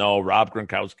Schultz, no. Rob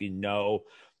Gronkowski, no.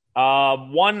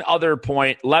 One other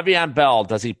point, Le'Veon Bell,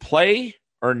 does he play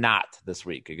or not this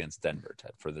week against Denver,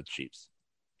 Ted, for the Chiefs?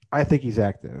 I think he's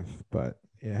active, but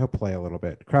yeah, he'll play a little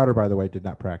bit. Crowder, by the way, did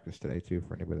not practice today, too,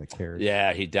 for anybody that cares.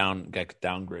 Yeah, he got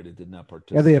downgraded, did not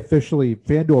participate. Yeah,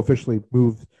 FanDuel officially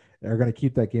moved. They're going to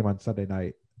keep that game on Sunday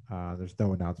night. There's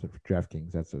no announcement for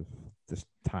DraftKings as of this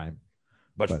time.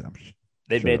 But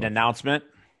they made an announcement?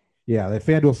 Yeah, the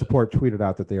FanDuel support tweeted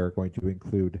out that they are going to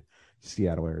include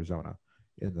Seattle, Arizona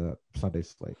in the Sunday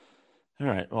slate. All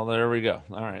right. Well, there we go.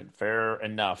 All right. Fair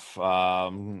enough.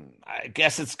 I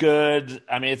guess it's good.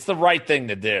 I mean, it's the right thing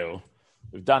to do.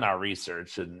 We've done our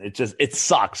research, and it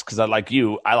sucks because I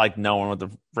like knowing what the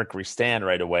frick we stand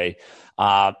right away.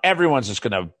 Everyone's just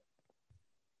going to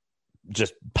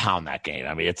just pound that game.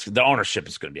 I mean, the ownership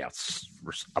is going to be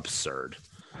absurd.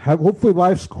 Hopefully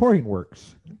live scoring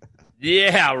works.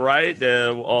 Yeah, right.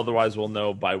 Otherwise, we'll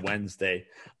know by Wednesday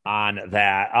on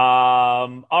that.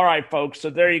 All right, folks. So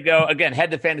there you go. Again,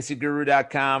 head to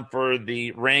fantasyguru.com for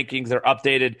the rankings. They're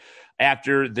updated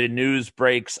after the news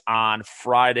breaks on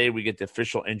Friday. We get the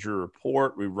official injury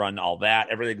report. We run all that.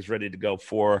 Everything's ready to go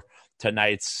for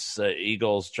tonight's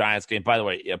Eagles-Giants game. By the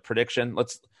way, prediction.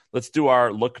 Let's do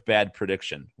our look bad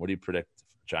prediction. What do you predict,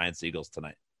 Giants-Eagles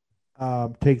tonight?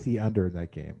 Take the under in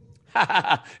that game.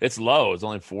 It's low. It's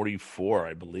only 44,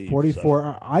 I believe.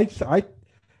 44. So.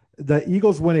 The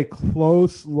Eagles win a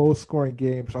close, low-scoring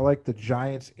game, so I like the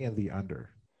Giants and the under.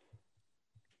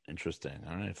 Interesting.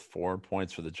 All right, 4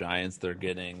 points for the Giants they're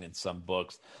getting in some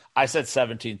books. I said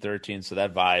 17-13, so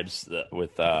that vibes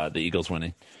with the Eagles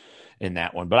winning in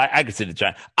that one. But I could see the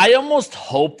Giants. I almost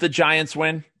hope the Giants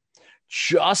win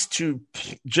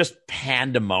just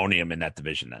pandemonium in that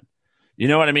division then. You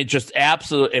know what I mean? Just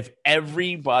absolute. If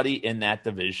everybody in that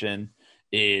division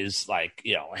is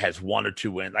has 1 or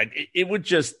 2 wins, it would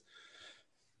just –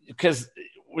 because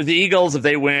with the Eagles, if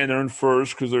they win, they're in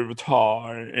first because they're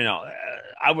retired.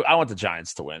 I want the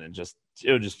Giants to win, and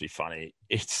it would just be funny.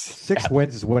 It's 6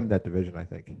 wins is winning that division, I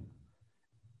think.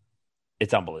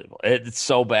 It's unbelievable. It's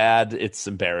so bad. It's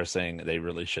embarrassing. They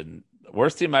really shouldn't. The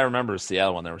worst team I remember is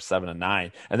Seattle when they were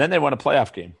 7-9, and then they won a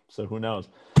playoff game. So who knows?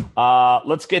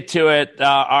 Let's get to it.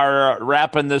 Our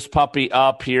wrapping this puppy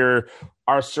up here.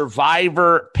 Our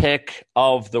survivor pick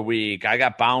of the week. I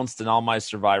got bounced in all my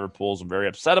survivor pools. I'm very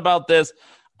upset about this.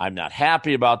 I'm not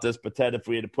happy about this. But Ted, if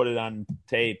we had to put it on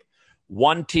tape,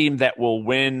 one team that will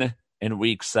win in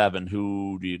week 7,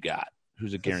 who do you got?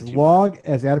 Who's a guarantee? As long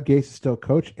as Adam Gase is still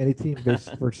coach, any team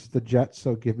versus the Jets,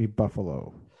 so give me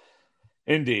Buffalo.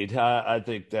 Indeed. I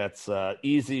think that's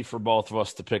easy for both of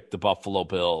us to pick the Buffalo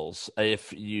Bills.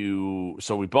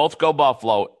 So we both go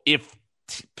Buffalo. If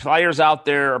players out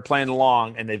there are playing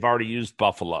along and they've already used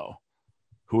Buffalo,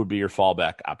 who would be your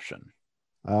fallback option?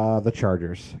 The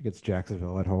Chargers against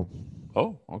Jacksonville at home.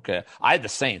 Oh, okay. I had the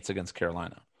Saints against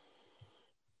Carolina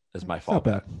as my fallback. Not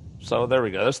bad. So there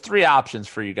we go. There's 3 options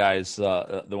for you guys,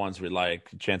 the ones we like.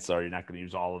 Chances are you're not going to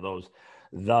use all of those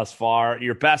thus far.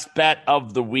 Your best bet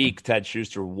of the week, Ted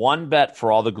Schuster. One bet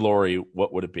for all the glory.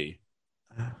 What would it be?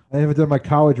 I haven't done my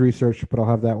college research, but I'll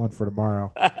have that one for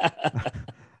tomorrow.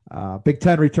 Big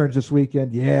Ten returns this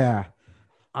weekend. Yeah.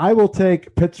 I will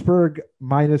take Pittsburgh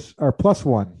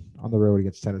 +1 on the road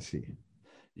against Tennessee.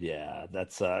 Yeah,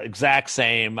 that's exact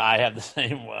same. I have the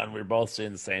same one. We're both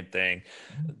seeing the same thing.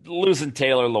 Losing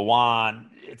Taylor Lewan,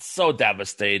 it's so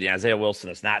devastating. Isaiah Wilson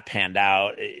has not panned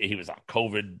out. He was on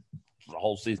COVID for the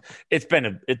whole season.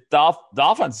 The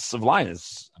offensive line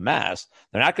is a mess.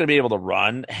 They're not going to be able to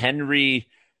run. Henry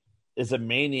is a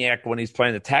maniac when he's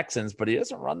playing the Texans, but he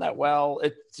doesn't run that well.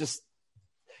 It's just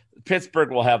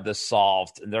Pittsburgh will have this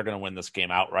solved, and they're going to win this game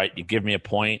outright. You give me a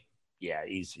point. Yeah,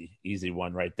 easy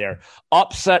one right there.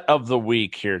 Upset of the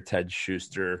week here, Ted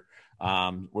Schuster.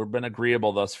 We've been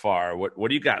agreeable thus far. What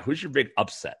do you got? Who's your big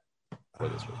upset for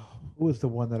this week? Who was the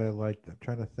one that I liked? I'm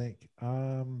trying to think.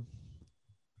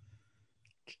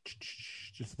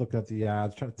 Just looking at the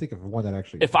odds, trying to think of one that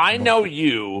actually. If I know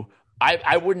you,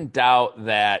 I wouldn't doubt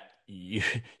that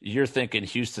you're thinking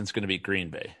Houston's going to beat Green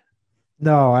Bay.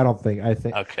 No, I don't think. I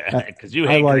think okay, because you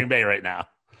hate Green Bay right now.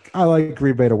 I like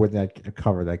Green Bay to win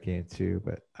cover that game too,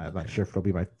 but I'm not sure if it'll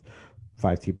be my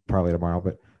 5-team parlay tomorrow.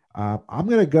 But I'm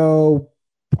gonna go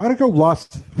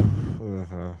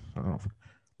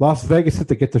Las Vegas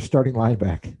to get their starting line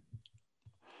back.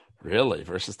 Really,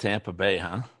 versus Tampa Bay,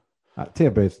 huh?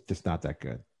 Tampa Bay is just not that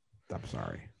good. I'm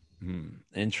sorry.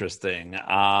 Interesting.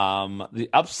 The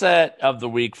upset of the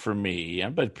week for me,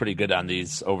 I've been pretty good on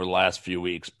these over the last few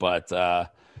weeks, but I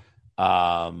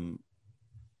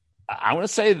want to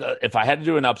say that if I had to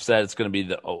do an upset, it's going to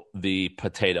be the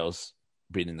Potatoes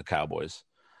beating the Cowboys.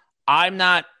 I'm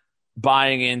not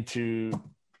buying into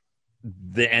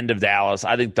the end of Dallas.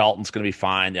 I think Dalton's going to be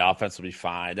fine. The offense will be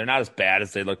fine. They're not as bad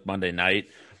as they looked Monday night,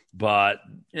 but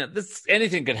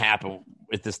anything could happen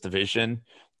with this division.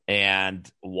 And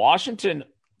Washington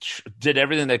did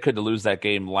everything they could to lose that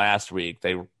game last week.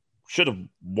 They should have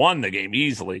won the game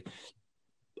easily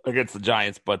against the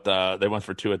Giants, but they went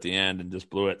for 2 at the end and just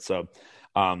blew it. So,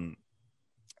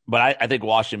 but I think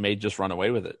Washington may just run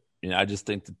away with it. I just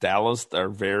think that Dallas are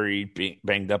very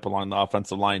banged up along the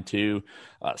offensive line too.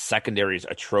 Secondary is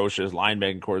atrocious.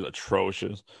 Linebacking core is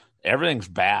atrocious. Everything's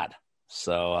bad.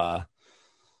 So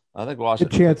I think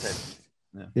Washington. Good chance.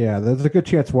 Yeah, there's a good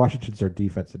chance Washington's their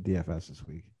defense in DFS this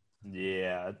week.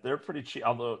 Yeah, they're pretty cheap.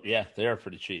 Although, yeah, they are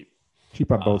pretty cheap.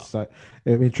 Cheap on both sides.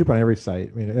 I mean, cheap on every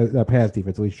site. I mean, that pass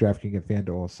defense, at least DraftKings and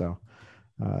FanDuel. So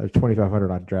there's 2,500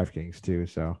 on DraftKings too.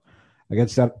 So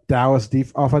against that Dallas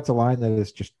offensive line that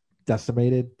is just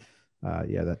decimated,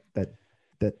 that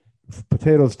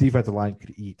Potatoes defensive line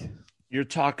could eat. You're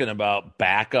talking about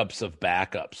backups of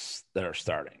backups that are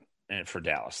starting. And for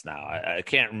Dallas now, I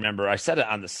can't remember. I said it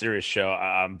on the Sirius show.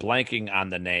 I'm blanking on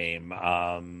the name.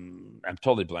 I'm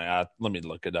totally blanking. Let me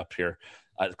look it up here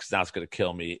because now it's going to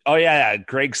kill me. Oh yeah,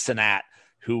 Greg Sinnat,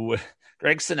 who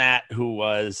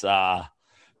was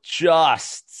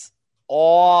just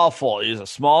awful. He's a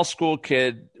small school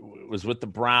kid. Was with the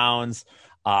Browns.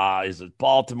 He's with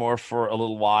Baltimore for a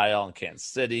little while in Kansas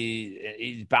City.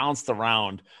 He bounced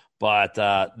around, but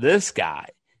this guy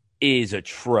is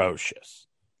atrocious.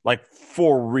 Like,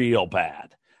 for real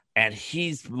bad. And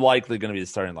he's likely going to be the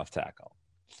starting left tackle.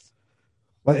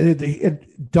 Well, Dalton's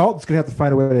going to have to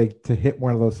find a way to hit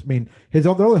one of those. I mean, the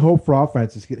only hope for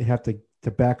offense is going to have to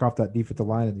back off that defensive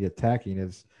line and the attacking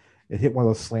is it hit one of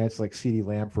those slants like CeeDee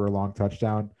Lamb for a long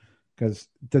touchdown. Because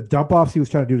the dump-offs he was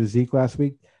trying to do to Zeke last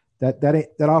week, that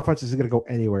offense isn't going to go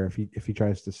anywhere if he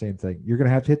tries the same thing. You're going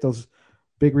to have to hit those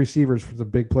big receivers for the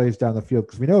big plays down the field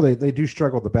because we know they do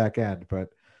struggle at the back end, but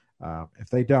if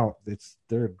they don't,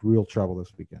 they're in real trouble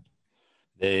this weekend.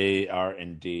 They are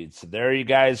indeed. So there you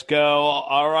guys go.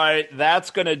 All right,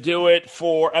 that's going to do it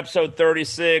for episode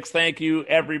 36. Thank you,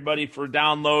 everybody, for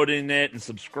downloading it and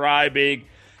subscribing.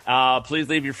 Please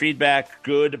leave your feedback,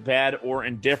 good, bad, or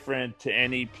indifferent, to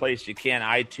any place you can,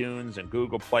 iTunes and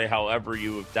Google Play, however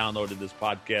you have downloaded this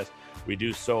podcast. We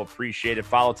do so appreciate it.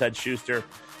 Follow Ted Schuster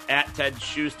at Ted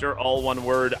Schuster, all one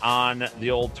word, on the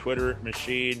old Twitter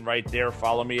machine right there.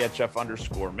 Follow me at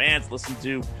Jeff_Mans. Listen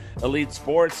to Elite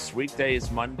Sports weekdays,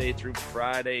 Monday through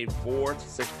Friday, 4 to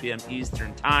 6 p.m.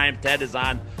 Eastern Time. Ted is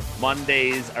on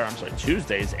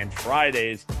Tuesdays and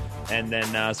Fridays. And then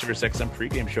SiriusXM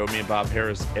pregame show, me and Bob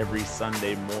Harris every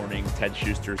Sunday morning. Ted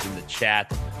Schuster's in the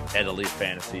chat at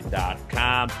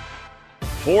EliteFantasy.com.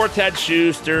 For Ted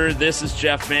Schuster, this is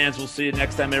Jeff Mans. We'll see you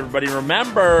next time, everybody.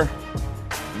 Remember,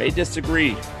 may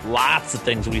disagree. Lots of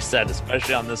things we said,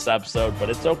 especially on this episode, but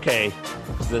it's okay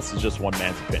because this is just one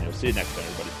man's opinion. We'll see you next time,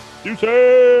 everybody.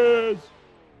 Deuces!